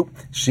Defenders group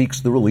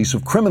seeks the release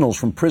of criminals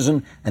from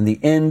prison and the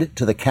end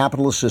to the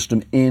capitalist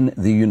system in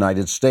the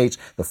United States.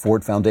 The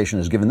Ford Foundation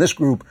has given this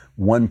group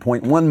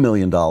 $1.1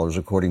 million,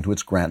 according to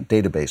its grant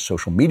database.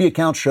 Social media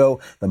accounts show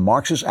the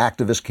Marxist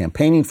activists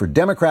campaigning for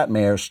Democrat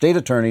mayors, state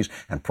attorneys,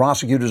 and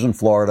prosecutors in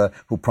Florida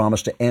who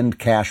promise to end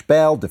cash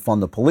bail,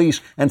 defund the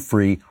police, and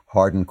free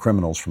hardened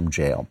criminals from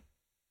jail.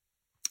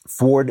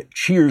 Ford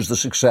cheers the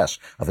success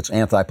of its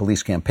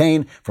anti-police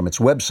campaign. From its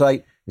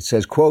website, it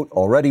says, quote,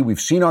 already we've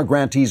seen our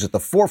grantees at the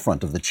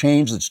forefront of the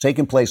change that's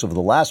taken place over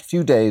the last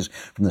few days,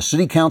 from the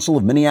City Council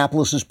of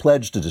Minneapolis's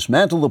pledge to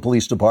dismantle the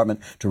police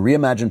department, to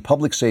reimagine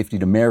public safety,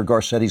 to Mayor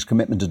Garcetti's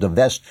commitment to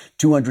divest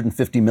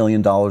 $250 million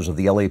of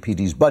the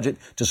LAPD's budget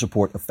to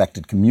support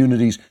affected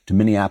communities, to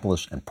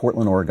Minneapolis and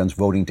Portland, Oregon's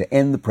voting to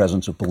end the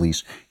presence of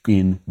police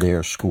in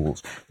their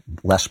schools.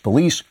 Less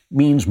police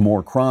means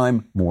more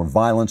crime, more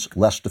violence,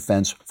 less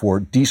defense for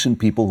decent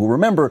people who,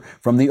 remember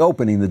from the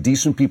opening, the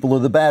decent people are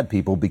the bad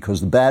people because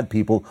the bad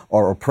people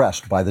are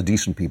oppressed by the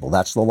decent people.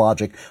 That's the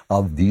logic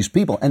of these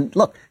people. And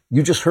look,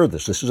 you just heard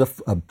this. This is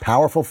a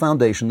powerful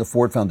foundation, the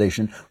Ford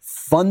Foundation,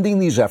 funding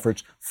these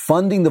efforts,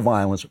 funding the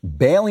violence,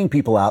 bailing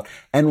people out,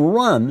 and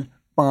run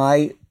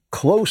by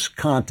close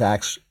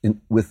contacts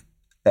with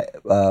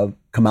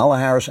Kamala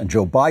Harris and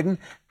Joe Biden,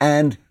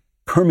 and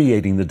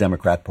permeating the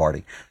Democrat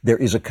Party. There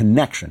is a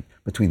connection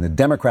between the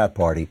Democrat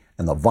Party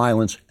and the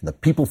violence and the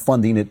people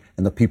funding it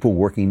and the people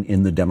working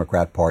in the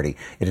Democrat Party.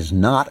 That's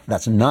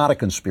not a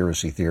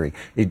conspiracy theory.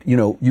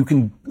 You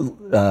can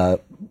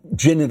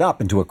gin it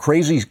up into a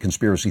crazy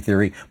conspiracy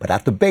theory, but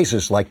at the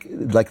basis, like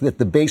at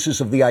the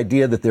basis of the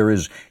idea that there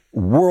is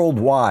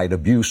worldwide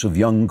abuse of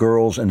young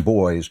girls and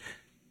boys,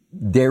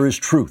 there is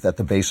truth at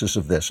the basis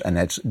of this, and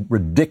it's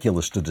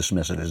ridiculous to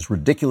dismiss it. It's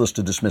ridiculous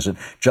to dismiss it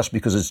just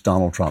because it's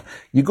Donald Trump.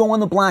 You go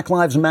on the Black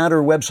Lives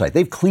Matter website.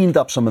 They've cleaned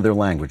up some of their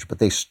language, but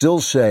they still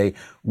say,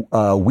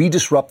 we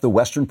disrupt the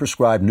Western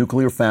prescribed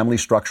nuclear family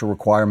structure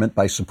requirement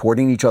by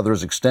supporting each other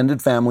as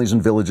extended families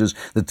and villages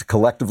that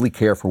collectively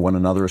care for one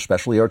another,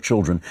 especially our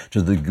children,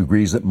 to the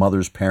degrees that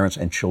mothers, parents,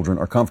 and children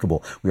are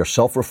comfortable. We are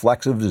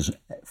self-reflexive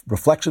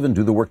and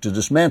do the work to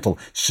dismantle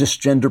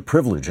cisgender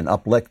privilege and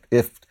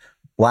uplift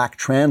Black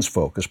trans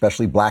folk,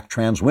 especially Black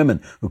trans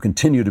women, who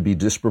continue to be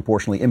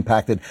disproportionately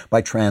impacted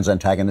by trans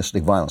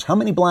antagonistic violence. How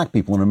many Black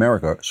people in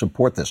America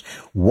support this?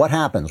 What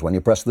happens when you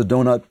press the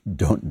donate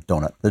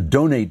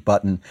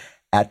button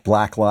at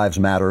Black Lives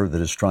Matter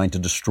that is trying to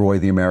destroy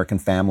the American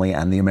family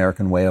and the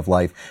American way of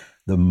life?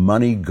 The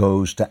money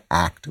goes to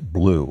Act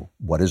Blue.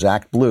 What is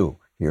Act Blue?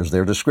 Here's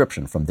their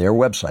description from their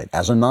website.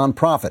 As a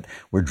nonprofit,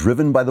 we're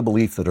driven by the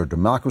belief that our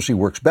democracy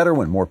works better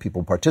when more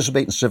people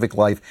participate in civic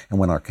life and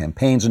when our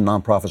campaigns and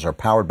nonprofits are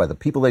powered by the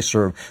people they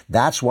serve.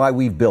 That's why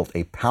we've built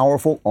a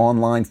powerful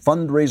online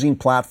fundraising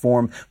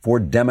platform for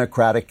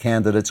Democratic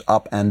candidates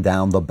up and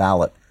down the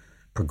ballot,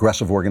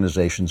 progressive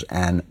organizations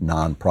and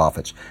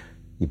nonprofits.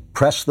 You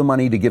press the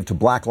money to give to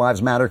Black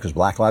Lives Matter because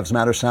Black Lives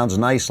Matter sounds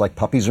nice, like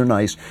puppies are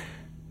nice.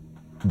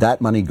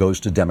 That money goes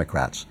to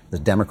Democrats. The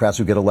Democrats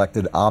who get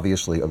elected,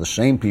 obviously, are the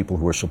same people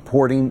who are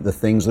supporting the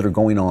things that are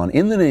going on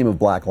in the name of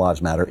Black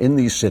Lives Matter in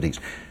these cities.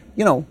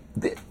 You know,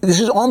 this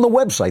is on the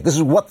website. This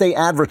is what they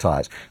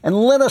advertise. And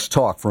let us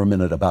talk for a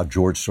minute about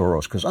George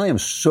Soros, because I am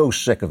so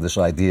sick of this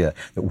idea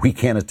that we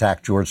can't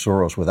attack George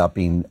Soros without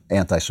being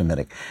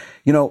anti-Semitic.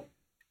 You know,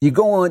 you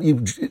go on,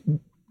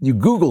 you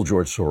Google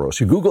George Soros.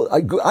 I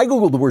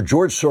Googled the word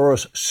George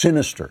Soros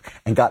sinister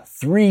and got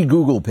 3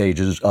 Google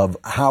pages of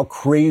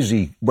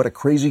what a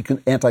crazy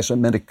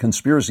anti-Semitic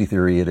conspiracy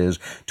theory it is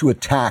to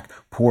attack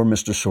poor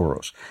Mr.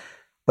 Soros.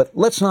 But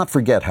let's not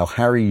forget how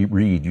Harry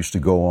Reid used to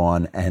go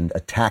on and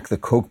attack the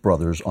Koch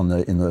brothers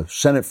in the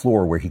Senate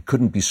floor where he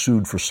couldn't be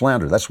sued for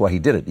slander. That's why he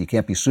did it. You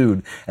can't be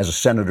sued as a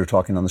senator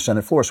talking on the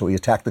Senate floor. So he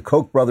attacked the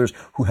Koch brothers,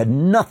 who had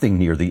nothing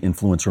near the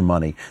influence or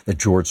money that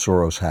George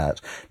Soros has.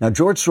 Now,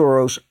 George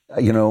Soros,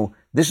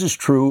 this is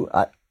true.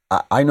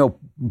 I know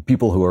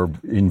people who are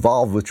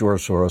involved with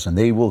George Soros, and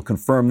they will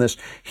confirm this.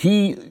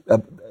 He,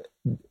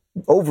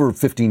 over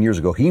 15 years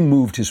ago, he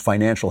moved his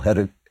financial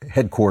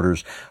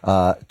headquarters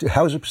to,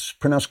 how is it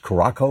pronounced?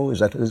 Caraco? Is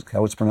that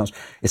how it's pronounced?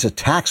 It's a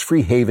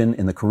tax-free haven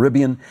in the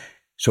Caribbean,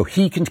 so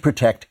he can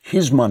protect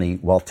his money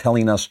while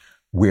telling us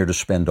where to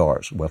spend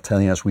ours, while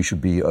telling us we should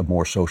be a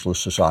more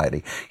socialist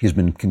society. He's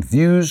been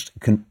accused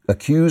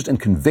and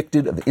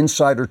convicted of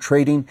insider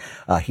trading.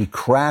 He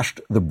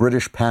crashed the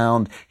British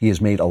pound. He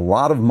has made a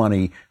lot of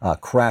money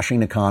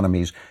crashing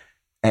economies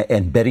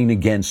and betting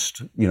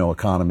against,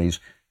 economies.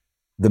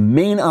 The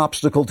main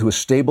obstacle to a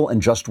stable and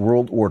just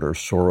world order,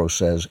 Soros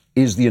says,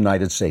 is the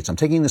United States. I'm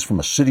taking this from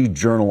a City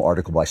Journal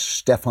article by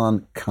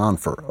Stefan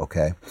Confer,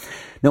 okay?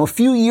 Now, a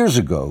few years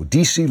ago,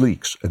 DC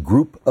Leaks, a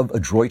group of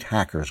adroit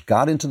hackers,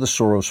 got into the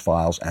Soros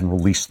files and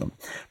released them.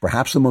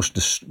 Perhaps the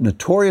most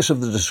notorious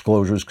of the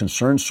disclosures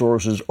concerned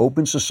Soros's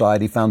Open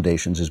Society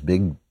Foundations, his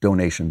big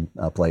donation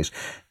place.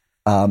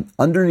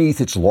 Underneath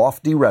its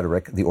lofty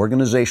rhetoric, the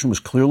organization was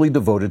clearly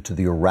devoted to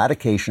the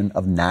eradication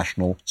of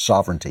national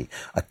sovereignty.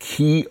 A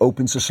key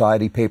Open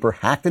Society paper,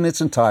 hacked in its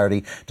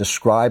entirety,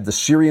 described the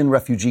Syrian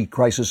refugee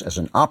crisis as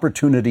an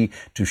opportunity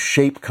to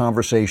shape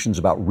conversations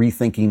about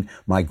rethinking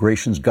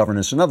migration's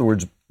governance. In other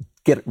words,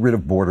 get rid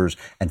of borders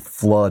and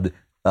flood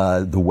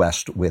the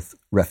West with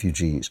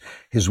refugees.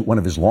 One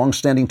of his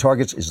longstanding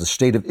targets is the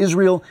state of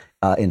Israel.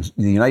 In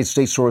the United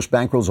States, Soros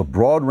bankrolls a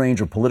broad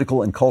range of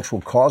political and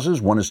cultural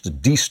causes. One is to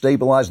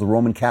destabilize the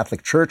Roman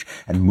Catholic Church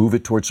and move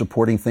it towards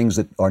supporting things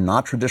that are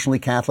not traditionally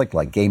Catholic,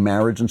 like gay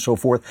marriage and so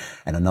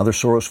forth. And another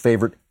Soros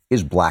favorite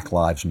is Black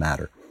Lives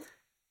Matter.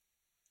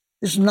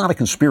 This is not a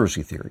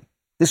conspiracy theory.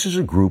 This is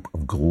a group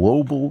of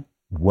global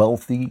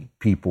wealthy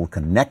people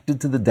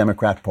connected to the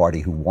Democrat Party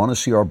who want to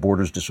see our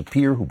borders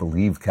disappear, who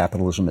believe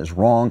capitalism is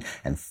wrong,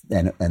 and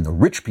the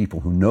rich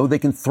people who know they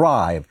can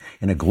thrive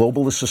in a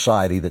globalist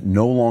society that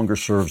no longer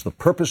serves the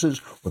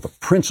purposes or the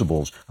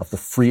principles of the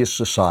freest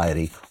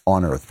society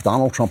on earth.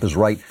 Donald Trump is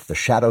right. The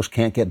shadows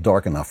can't get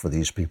dark enough for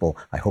these people.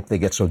 I hope they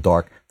get so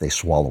dark they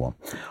swallow them.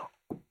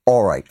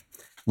 All right.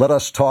 Let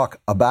us talk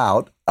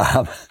about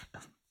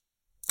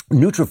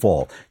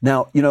Nutrafol.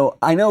 Now,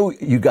 I know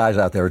you guys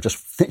out there are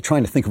just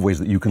trying to think of ways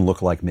that you can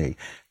look like me,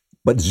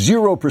 but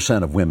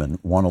 0% of women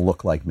want to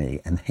look like me,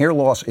 and hair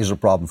loss is a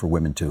problem for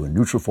women too. And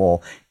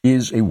Nutrafol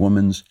is a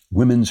women's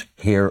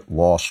hair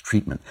loss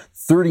treatment.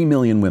 30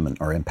 million women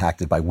are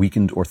impacted by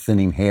weakened or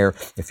thinning hair.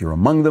 If you're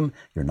among them,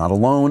 you're not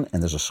alone,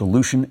 and there's a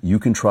solution you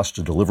can trust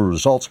to deliver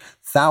results.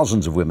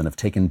 Thousands of women have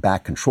taken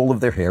back control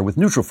of their hair with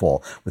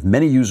Nutrafol, with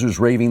many users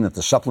raving that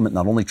the supplement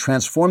not only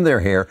transformed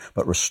their hair,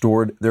 but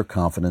restored their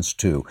confidence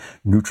too.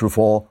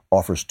 Nutrafol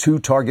offers 2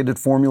 targeted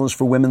formulas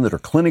for women that are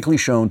clinically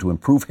shown to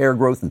improve hair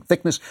growth and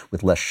thickness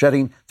with less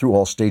shedding through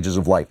all stages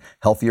of life.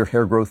 Healthier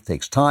hair growth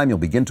takes time. You'll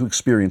begin to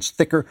experience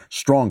thicker,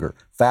 stronger,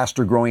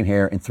 faster growing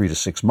hair in 3 to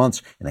 6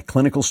 months. In a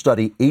clinical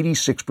study,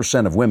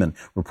 86% of women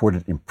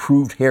reported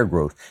improved hair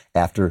growth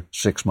after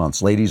 6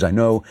 months. Ladies, I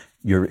know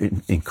you're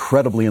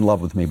incredibly in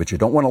love with me, but you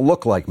don't want to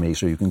look like me,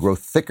 so you can grow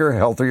thicker,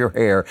 healthier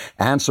hair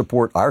and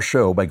support our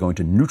show by going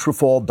to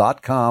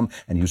Nutrafol.com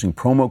and using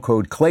promo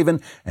code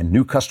Klavan, and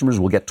new customers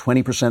will get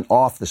 20%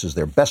 off. This is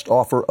their best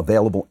offer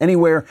available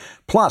anywhere,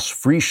 plus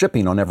free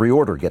shipping on every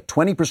order. Get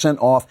 20%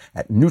 off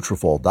at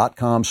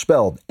Nutrafol.com,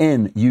 spelled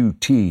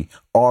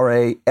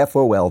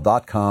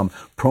Nutrafol.com,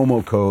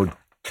 promo code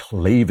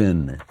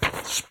Klavan.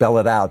 Spell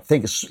it out.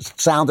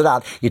 Sound it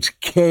out. It's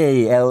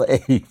Klavan.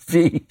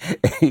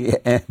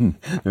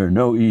 There are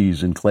no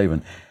E's in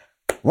Klavan.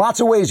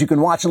 Lots of ways you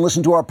can watch and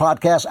listen to our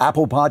podcast: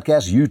 Apple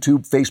Podcasts,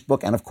 YouTube,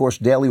 Facebook, and of course,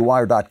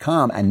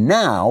 DailyWire.com. And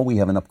now we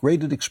have an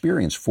upgraded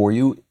experience for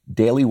you.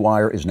 Daily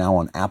Wire is now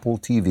on Apple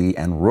TV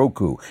and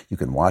Roku. You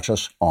can watch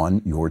us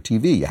on your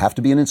TV. You have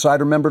to be an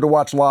Insider member to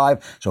watch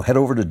live, so head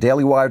over to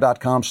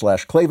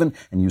dailywire.com/Klavan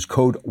and use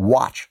code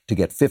WATCH to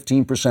get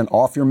 15%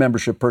 off your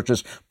membership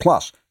purchase,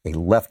 plus a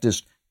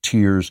leftist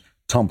tears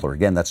tumbler.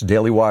 Again, that's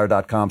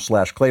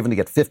dailywire.com/Klavan to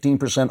get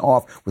 15%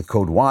 off with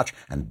code WATCH,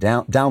 and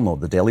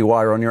download the Daily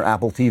Wire on your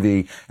Apple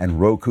TV and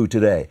Roku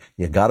today.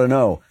 You got to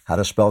know how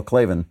to spell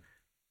Klavan.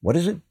 What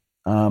is it?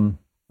 I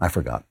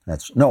forgot.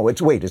 It's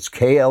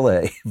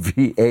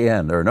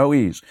Klavan. There are no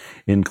E's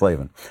in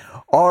Klavan.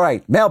 All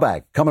right,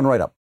 mailbag coming right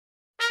up.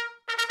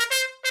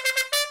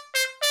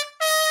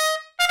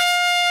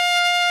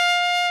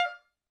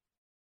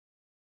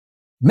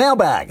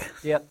 Mailbag.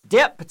 Dip,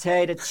 dip,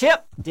 potato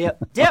chip. Dip,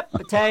 dip,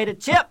 potato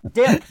chip.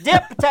 Dip,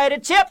 dip, potato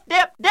chip.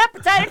 Dip, dip,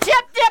 potato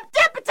chip. Dip,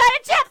 dip, potato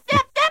chip.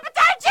 Dip, dip,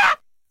 potato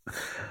chip.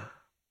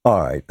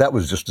 All right, that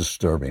was just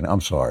disturbing.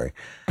 I'm sorry.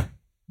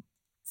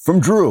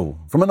 From Drew,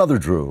 from another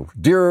Drew.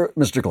 Dear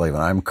Mr.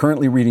 Klavan, I'm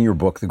currently reading your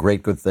book, The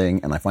Great Good Thing,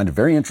 and I find it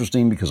very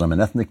interesting because I'm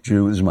an ethnic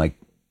Jew. This is my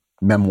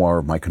memoir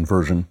of my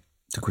conversion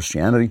to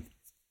Christianity.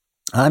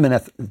 I'm an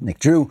ethnic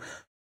Jew.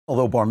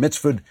 Although bar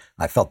mitzvahed,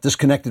 I felt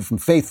disconnected from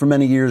faith for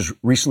many years.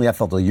 Recently, I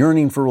felt a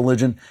yearning for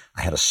religion.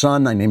 I had a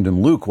son. I named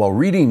him Luke. While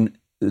reading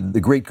The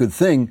Great Good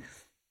Thing,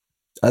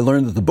 I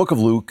learned that the book of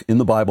Luke in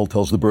the Bible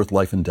tells the birth,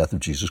 life, and death of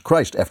Jesus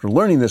Christ. After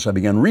learning this, I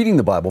began reading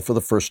the Bible for the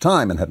first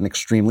time and had an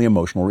extremely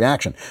emotional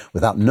reaction.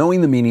 Without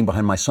knowing the meaning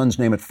behind my son's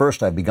name at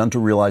first, I've begun to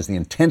realize the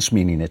intense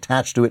meaning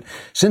attached to it.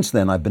 Since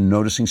then, I've been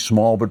noticing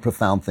small but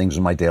profound things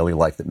in my daily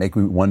life that make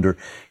me wonder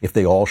if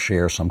they all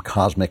share some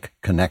cosmic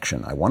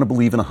connection. I want to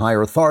believe in a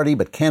higher authority,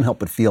 but can't help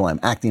but feel I'm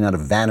acting out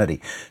of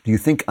vanity. Do you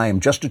think I am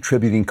just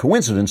attributing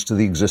coincidence to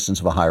the existence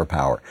of a higher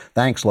power?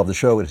 Thanks. Love the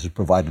show. It has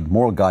provided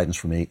moral guidance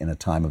for me in a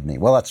time of need.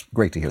 Well, that's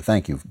great to hear.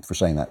 Thank you for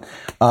saying that.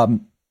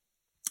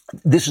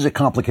 This is a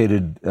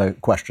complicated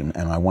question,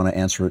 and I want to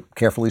answer it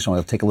carefully, so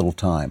I'll take a little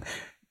time.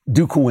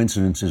 Do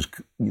coincidences,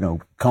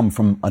 come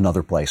from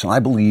another place? And I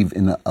believe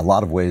in a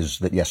lot of ways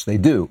that, yes, they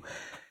do.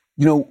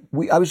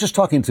 I was just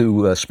talking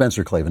to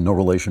Spencer Klavan, no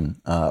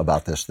relation,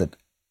 about this, that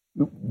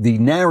the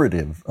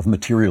narrative of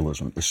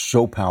materialism is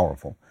so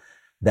powerful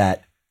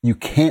that you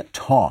can't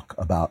talk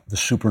about the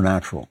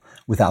supernatural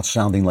without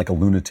sounding like a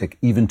lunatic,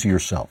 even to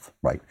yourself,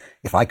 right?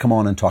 If I come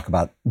on and talk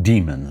about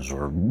demons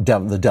or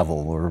the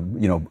devil or,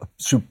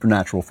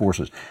 supernatural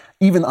forces,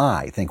 even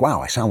I think, wow,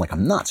 I sound like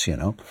I'm nuts,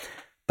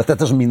 But that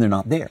doesn't mean they're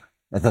not there.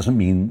 That doesn't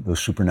mean those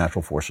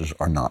supernatural forces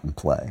are not in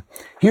play.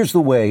 Here's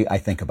the way I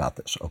think about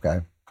this,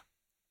 okay?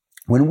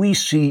 When we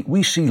see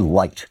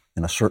light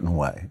in a certain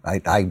way,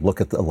 I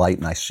look at the light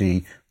and I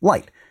see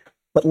light.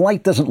 But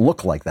light doesn't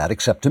look like that,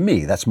 except to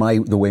me. That's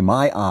the way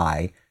my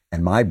eye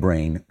and my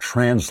brain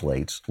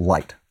translates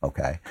light,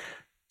 okay?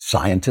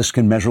 Scientists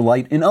can measure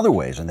light in other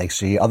ways, and they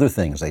see other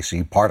things. They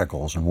see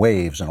particles and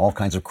waves and all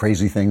kinds of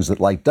crazy things that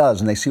light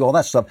does, and they see all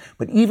that stuff.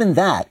 But even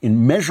that,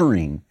 in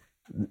measuring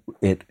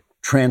it,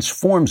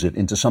 transforms it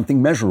into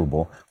something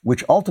measurable,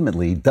 which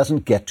ultimately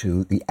doesn't get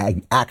to the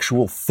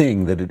actual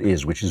thing that it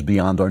is, which is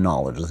beyond our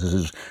knowledge. This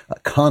is a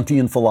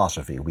Kantian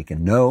philosophy. We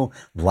can know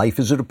life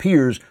as it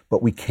appears,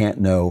 but we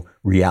can't know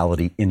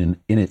reality in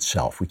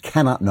itself. We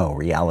cannot know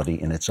reality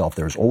in itself.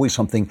 There's always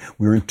something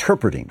we're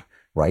interpreting,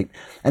 right?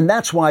 And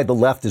that's why the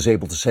left is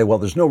able to say, well,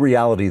 there's no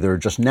reality, there are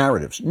just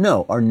narratives.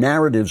 No, our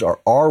narratives are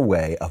our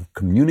way of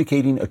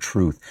communicating a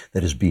truth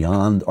that is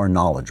beyond our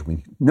knowledge.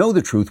 We know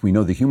the truth, we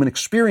know the human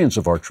experience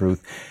of our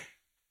truth,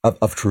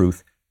 of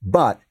truth,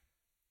 but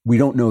we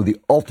don't know the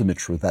ultimate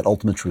truth. That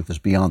ultimate truth is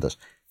beyond us.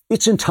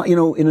 It's in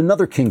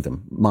Another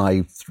Kingdom,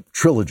 my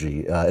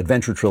trilogy,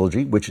 adventure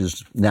trilogy, which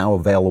is now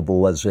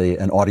available as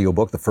an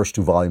audiobook. The first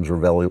 2 volumes are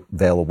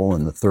available,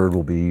 and the third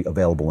will be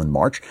available in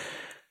March.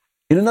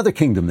 In Another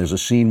Kingdom, there's a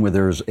scene where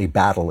there's a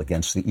battle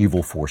against the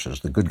evil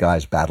forces, the good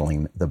guys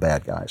battling the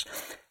bad guys.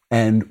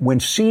 And when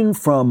seen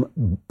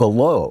from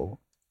below,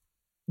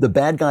 the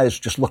bad guys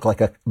just look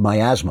like a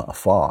miasma, a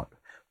fog.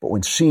 But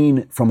when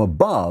seen from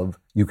above,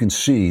 you can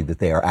see that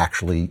they are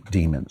actually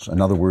demons.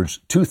 In other words,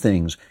 2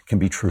 things can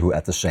be true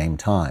at the same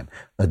time.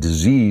 A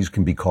disease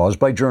can be caused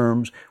by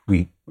germs.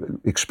 We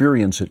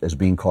experience it as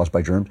being caused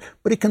by germs,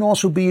 but it can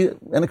also be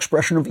an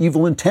expression of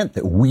evil intent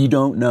that we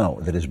don't know,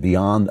 that is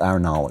beyond our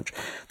knowledge.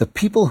 The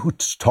people who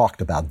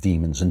talked about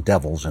demons and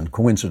devils and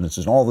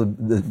coincidences and all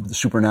the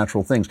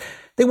supernatural things,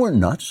 they weren't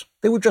nuts.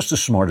 They were just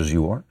as smart as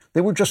you are.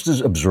 They were just as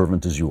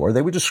observant as you are.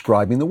 They were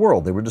describing the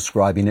world. They were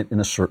describing it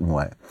in a certain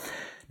way.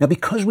 Now,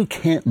 because we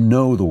can't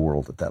know the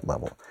world at that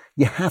level,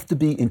 you have to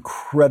be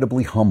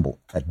incredibly humble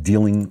at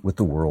dealing with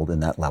the world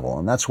in that level.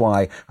 And that's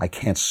why I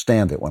can't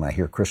stand it when I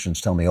hear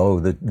Christians tell me,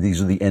 these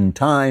are the end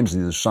times,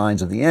 these are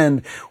signs of the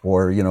end,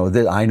 or,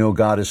 I know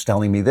God is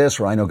telling me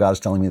this, or I know God is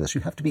telling me this.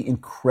 You have to be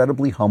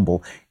incredibly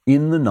humble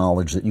in the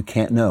knowledge that you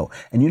can't know.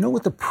 And you know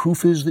what the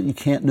proof is that you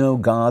can't know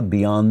God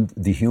beyond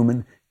the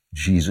human?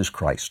 Jesus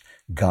Christ.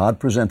 God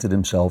presented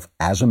himself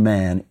as a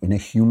man in a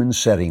human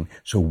setting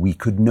so we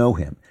could know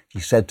him. He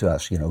said to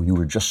us, you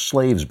were just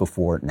slaves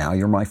before. Now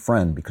you're my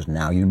friend because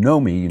now you know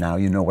me. Now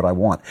you know what I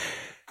want.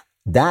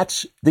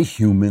 That's the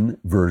human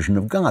version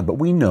of God. But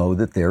we know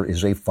that there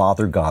is a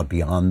Father God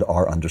beyond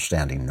our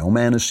understanding. No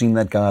man has seen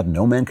that God.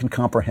 No man can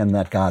comprehend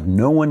that God.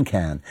 No one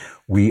can.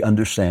 We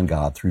understand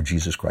God through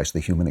Jesus Christ,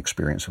 the human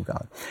experience of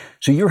God.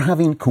 So you're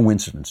having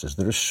coincidences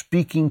that are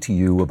speaking to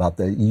you about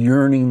the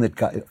yearning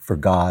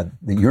the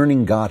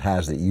yearning God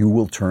has that you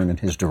will turn in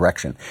his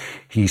direction.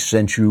 He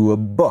sent you a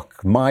book,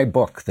 my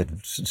book, that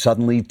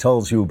suddenly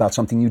tells you about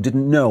something you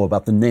didn't know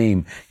about the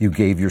name you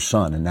gave your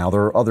son. And now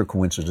there are other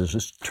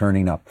coincidences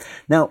turning up.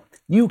 Now,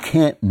 you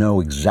can't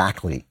know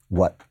exactly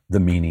what the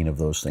meaning of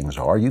those things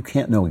are. You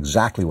can't know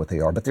exactly what they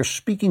are, but they're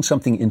speaking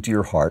something into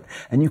your heart,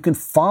 and you can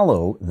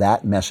follow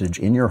that message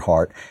in your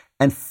heart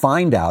and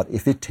find out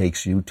if it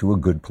takes you to a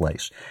good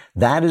place.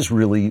 That is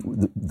really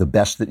the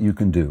best that you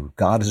can do.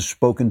 God has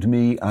spoken to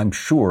me, I'm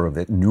sure of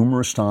it,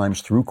 numerous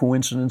times through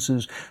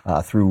coincidences,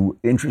 through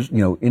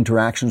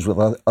interactions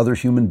with other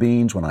human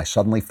beings. When I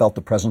suddenly felt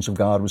the presence of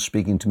God was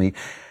speaking to me,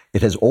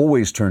 it has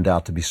always turned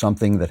out to be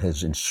something that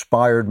has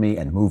inspired me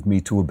and moved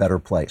me to a better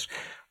place.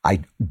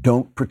 I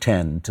don't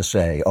pretend to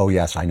say, oh,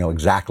 yes, I know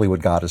exactly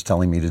what God is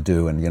telling me to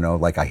do. And,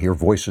 like I hear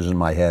voices in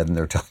my head and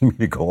they're telling me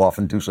to go off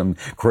and do some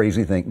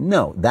crazy thing.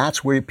 No,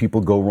 that's where people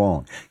go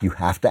wrong. You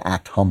have to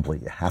act humbly.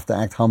 You have to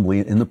act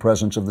humbly in the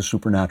presence of the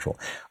supernatural.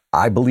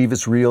 I believe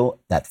it's real.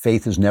 That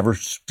faith has never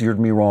steered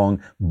me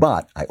wrong,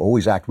 but I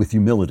always act with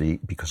humility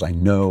because I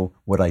know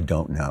what I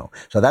don't know.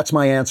 So that's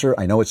my answer.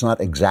 I know it's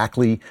not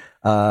exactly,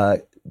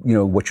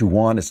 what you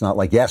want. It's not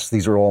like, yes,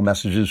 these are all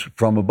messages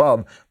from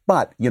above,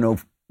 but,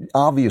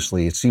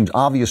 obviously, it seems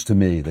obvious to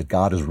me that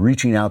God is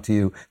reaching out to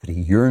you, that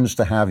he yearns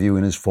to have you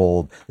in his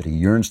fold, that he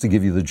yearns to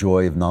give you the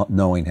joy of not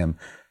knowing him.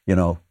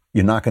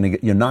 You're not going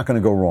to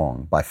go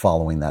wrong by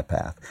following that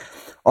path.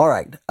 All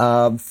right.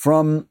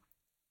 From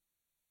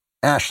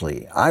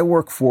Ashley, I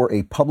work for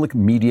a public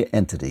media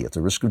entity. At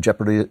the risk of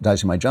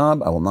jeopardizing my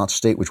job, I will not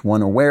state which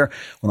one or where.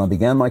 When I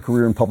began my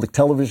career in public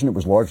television, it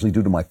was largely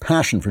due to my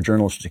passion for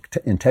journalistic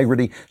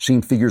integrity.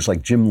 Seeing figures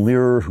like Jim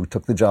Lehrer, who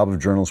took the job of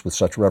journalist with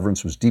such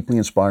reverence, was deeply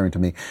inspiring to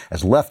me.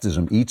 As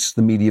leftism eats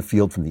the media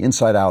field from the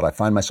inside out, I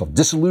find myself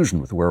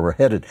disillusioned with where we're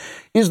headed.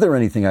 Is there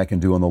anything I can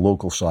do on the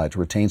local side to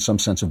retain some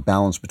sense of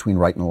balance between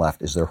right and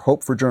left? Is there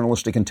hope for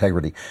journalistic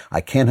integrity?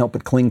 I can't help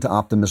but cling to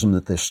optimism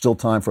that there's still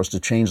time for us to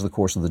change the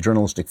course of the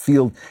journalistic field.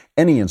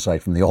 Any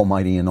insight from the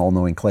almighty and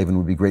all-knowing Klavan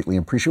would be greatly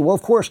appreciated. Well,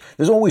 of course,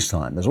 there's always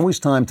time. There's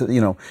always time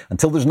to,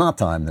 until there's not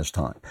time, there's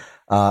time.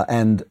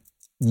 And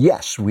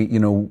yes,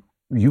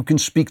 you can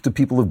speak to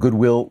people of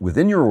goodwill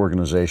within your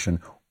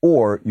organization,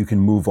 or you can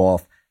move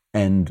off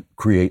and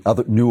create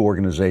other new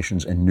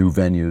organizations and new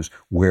venues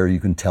where you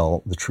can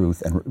tell the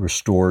truth and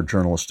restore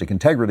journalistic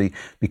integrity,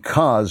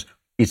 because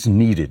it's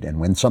needed. And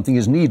when something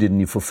is needed and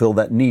you fulfill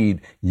that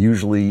need,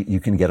 usually you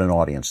can get an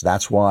audience.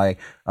 That's why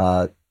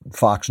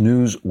Fox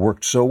News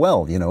worked so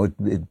well.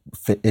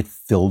 It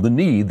filled a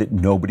need that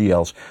nobody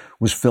else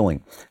was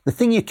filling. The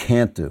thing you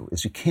can't do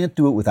is you can't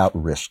do it without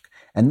risk.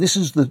 And this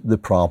is the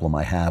problem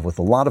I have with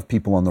a lot of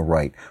people on the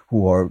right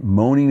who are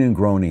moaning and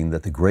groaning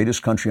that the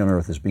greatest country on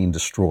earth is being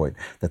destroyed,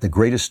 that the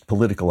greatest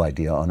political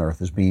idea on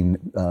earth is being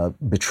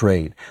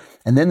betrayed.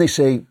 And then they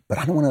say, but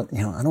I don't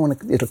want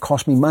to, it'll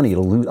cost me money.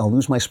 I'll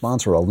lose my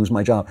sponsor. I'll lose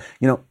my job.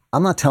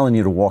 I'm not telling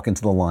you to walk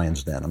into the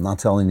lion's den. I'm not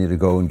telling you to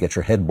go and get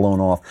your head blown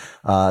off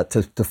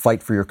to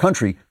fight for your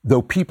country,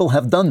 though people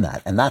have done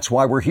that. And that's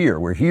why we're here.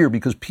 We're here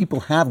because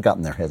people have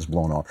gotten their heads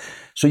blown off.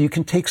 So you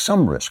can take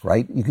some risk,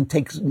 right? You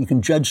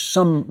can judge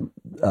some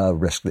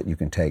risk that you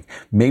can take.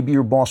 Maybe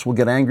your boss will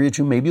get angry at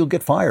you. Maybe you'll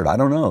get fired. I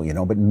don't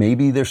know, but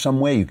maybe there's some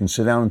way you can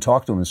sit down and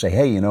talk to them and say,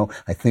 hey,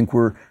 I think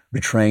we're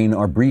betraying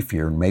our brief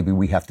here, and maybe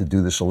we have to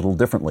do this a little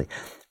differently.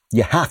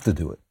 You have to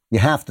do it. You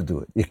have to do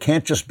it. It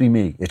can't just be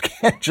me. It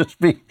can't just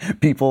be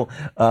people,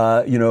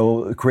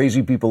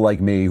 crazy people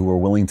like me who are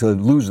willing to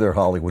lose their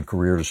Hollywood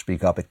career to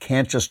speak up. It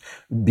can't just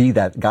be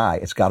that guy.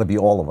 It's got to be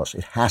all of us.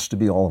 It has to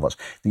be all of us.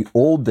 The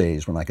old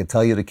days when I could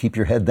tell you to keep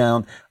your head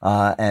down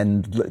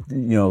and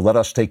let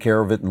us take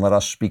care of it and let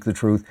us speak the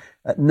truth.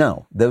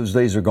 No, those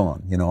days are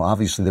gone.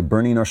 Obviously they're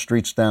burning our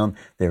streets down.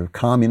 They're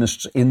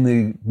communists in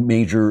the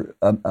major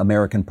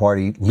American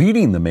party,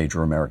 leading the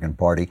major American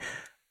party.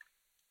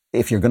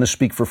 If you're going to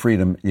speak for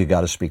freedom, you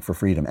got to speak for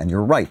freedom. And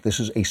you're right. This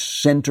is a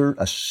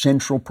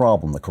central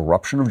problem. The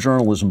corruption of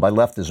journalism by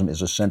leftism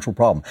is a central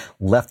problem.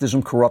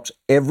 Leftism corrupts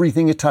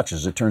everything it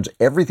touches. It turns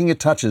everything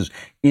it touches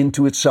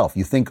into itself.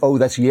 You think, oh,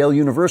 that's Yale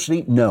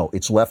University? No,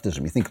 it's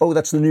leftism. You think, oh,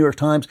 that's the New York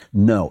Times?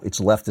 No,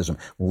 it's leftism.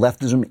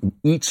 Leftism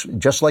eats,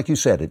 just like you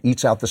said, it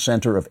eats out the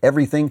center of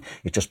everything.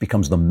 It just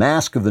becomes the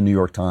mask of the New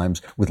York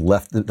Times with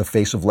the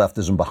face of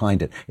leftism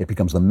behind it. It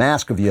becomes the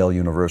mask of Yale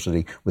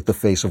University with the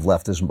face of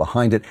leftism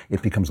behind it.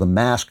 It becomes the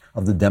mask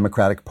of the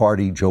Democratic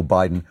Party, Joe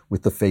Biden,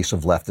 with the face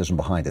of leftism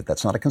behind it.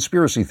 That's not a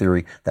conspiracy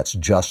theory. That's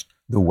just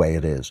the way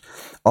it is.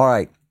 All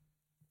right.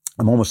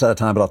 I'm almost out of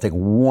time, but I'll take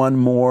one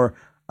more.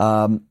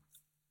 From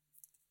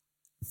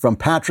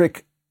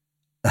Patrick.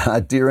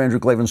 Dear Andrew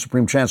Klavan,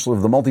 Supreme Chancellor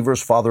of the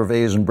Multiverse, Father of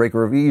A's and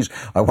Breaker of E's,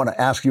 I want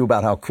to ask you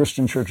about how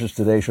Christian churches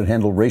today should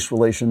handle race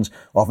relations.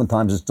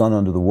 Oftentimes it's done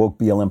under the woke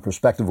BLM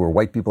perspective, where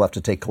white people have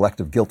to take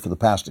collective guilt for the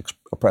past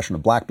oppression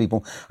of black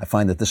people. I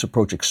find that this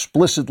approach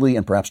explicitly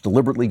and perhaps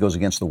deliberately goes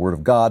against the Word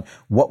of God.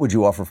 What would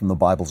you offer from the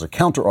Bible as a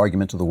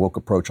counter-argument to the woke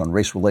approach on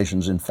race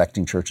relations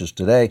infecting churches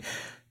today?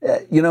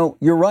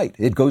 You're right.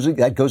 That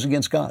goes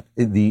against God.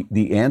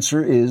 The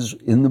answer is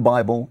in the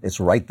Bible. It's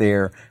right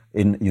there.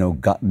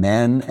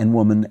 man and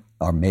woman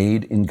are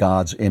made in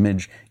God's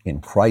image.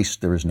 In Christ,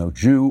 there is no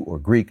Jew or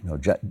Greek, no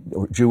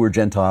Jew or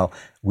Gentile.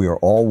 We are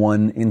all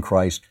one in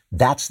Christ.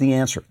 That's the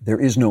answer. There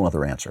is no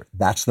other answer.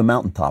 That's the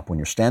mountaintop. When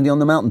you're standing on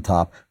the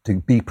mountaintop, to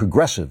be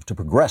progressive, to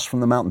progress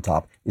from the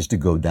mountaintop is to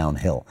go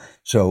downhill.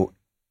 So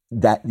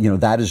that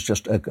is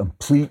just a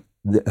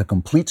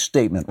complete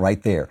statement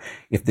right there.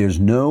 If there's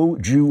no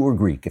Jew or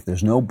Greek, if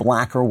there's no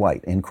black or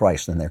white in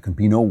Christ, then there can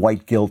be no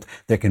white guilt,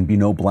 there can be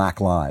no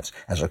black lives.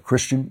 As a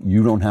Christian,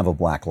 you don't have a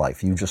black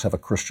life. You just have a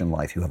Christian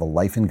life. You have a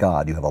life in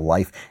God. You have a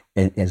life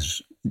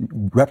as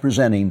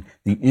representing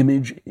the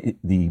image,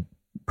 the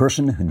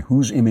person in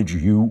whose image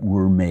you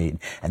were made.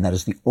 And that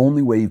is the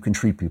only way you can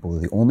treat people.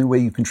 The only way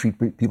you can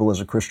treat people as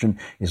a Christian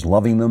is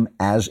loving them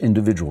as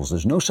individuals.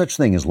 There's no such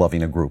thing as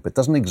loving a group. It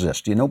doesn't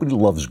exist. Nobody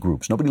loves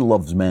groups. Nobody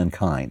loves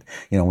mankind.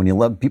 When you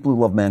love people who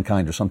love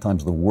mankind are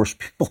sometimes the worst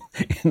people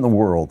in the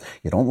world.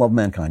 You don't love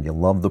mankind. You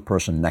love the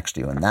person next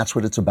to you. And that's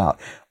what it's about.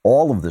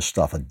 All of this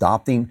stuff,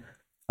 adopting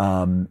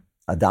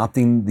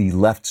the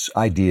left's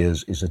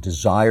ideas is a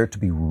desire to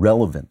be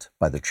relevant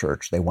by the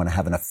church. They want to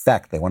have an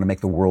effect. They want to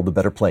make the world a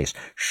better place.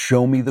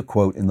 Show me the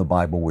quote in the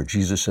Bible where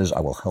Jesus says,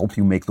 I will help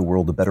you make the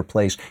world a better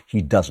place.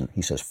 He doesn't.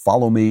 He says,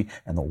 follow me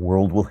and the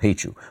world will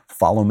hate you.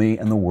 Follow me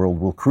and the world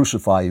will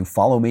crucify you.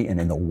 Follow me and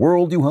in the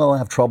world you will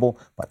have trouble,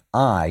 but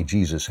I,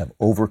 Jesus, have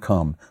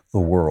overcome the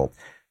world.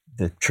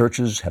 The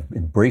churches have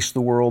embraced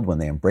the world when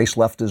they embrace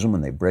leftism,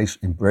 when they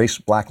embrace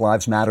Black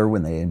Lives Matter,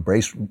 when they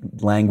embrace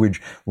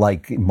language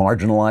like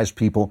marginalized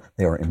people.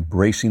 They are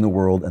embracing the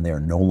world and they are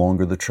no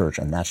longer the church.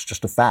 And that's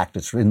just a fact.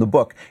 It's in the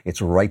book.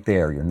 It's right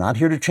there. You're not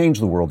here to change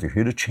the world. You're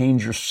here to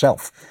change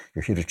yourself.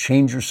 You're here to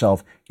change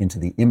yourself into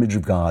the image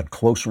of God,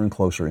 closer and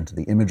closer into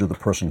the image of the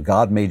person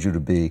God made you to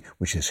be,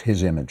 which is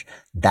his image.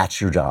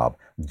 That's your job.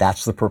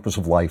 That's the purpose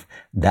of life.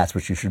 That's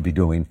what you should be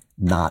doing,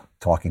 not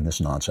talking this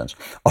nonsense.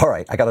 All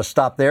right, I got to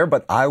stop there,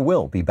 but I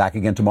will be back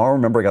again tomorrow.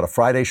 Remember, I got a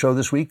Friday show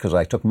this week because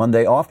I took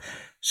Monday off.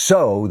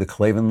 So the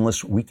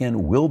Klavanless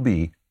weekend will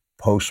be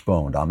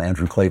postponed. I'm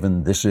Andrew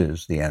Klavan. This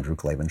is The Andrew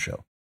Klavan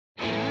Show.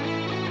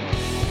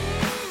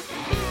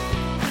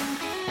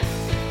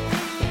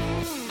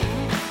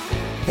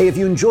 Hey, if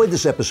you enjoyed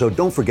this episode,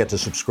 don't forget to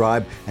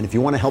subscribe. And if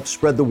you want to help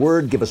spread the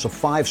word, give us a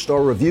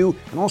 5-star review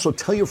and also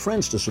tell your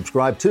friends to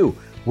subscribe too.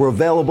 We're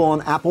available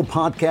on Apple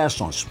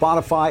Podcasts, on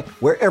Spotify,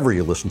 wherever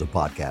you listen to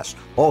podcasts.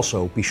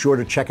 Also, be sure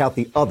to check out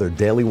the other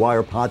Daily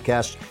Wire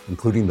podcasts,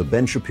 including The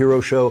Ben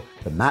Shapiro Show,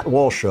 The Matt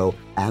Walsh Show,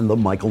 and The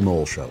Michael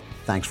Knowles Show.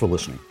 Thanks for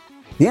listening.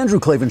 The Andrew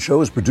Klavan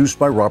Show is produced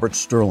by Robert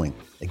Sterling.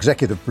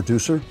 Executive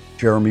producer,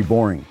 Jeremy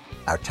Boring.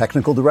 Our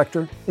technical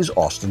director is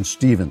Austin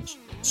Stevens.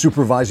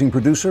 Supervising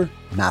producer,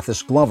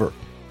 Mathis Glover.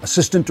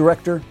 Assistant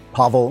director,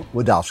 Pavel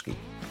Wadowski.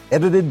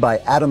 Edited by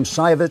Adam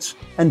Sayevitz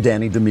and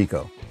Danny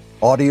D'Amico.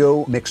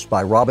 Audio mixed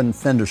by Robin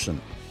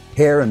Fenderson.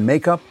 Hair and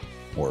makeup,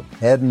 or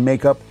head and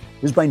makeup,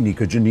 is by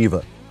Nika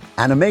Geneva.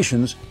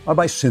 Animations are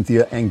by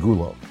Cynthia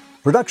Angulo.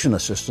 Production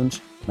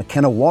assistants,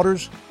 McKenna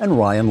Waters and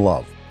Ryan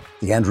Love.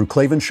 The Andrew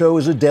Klavan Show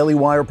is a Daily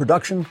Wire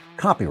production.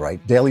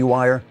 Copyright Daily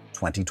Wire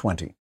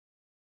 2020.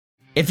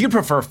 If you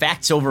prefer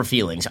facts over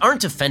feelings,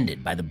 aren't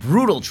offended by the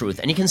brutal truth,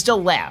 and you can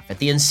still laugh at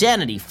the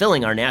insanity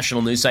filling our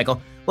national news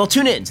cycle, well,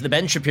 tune in to The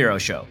Ben Shapiro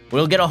Show.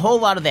 We'll get a whole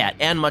lot of that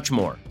and much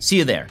more. See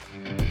you there.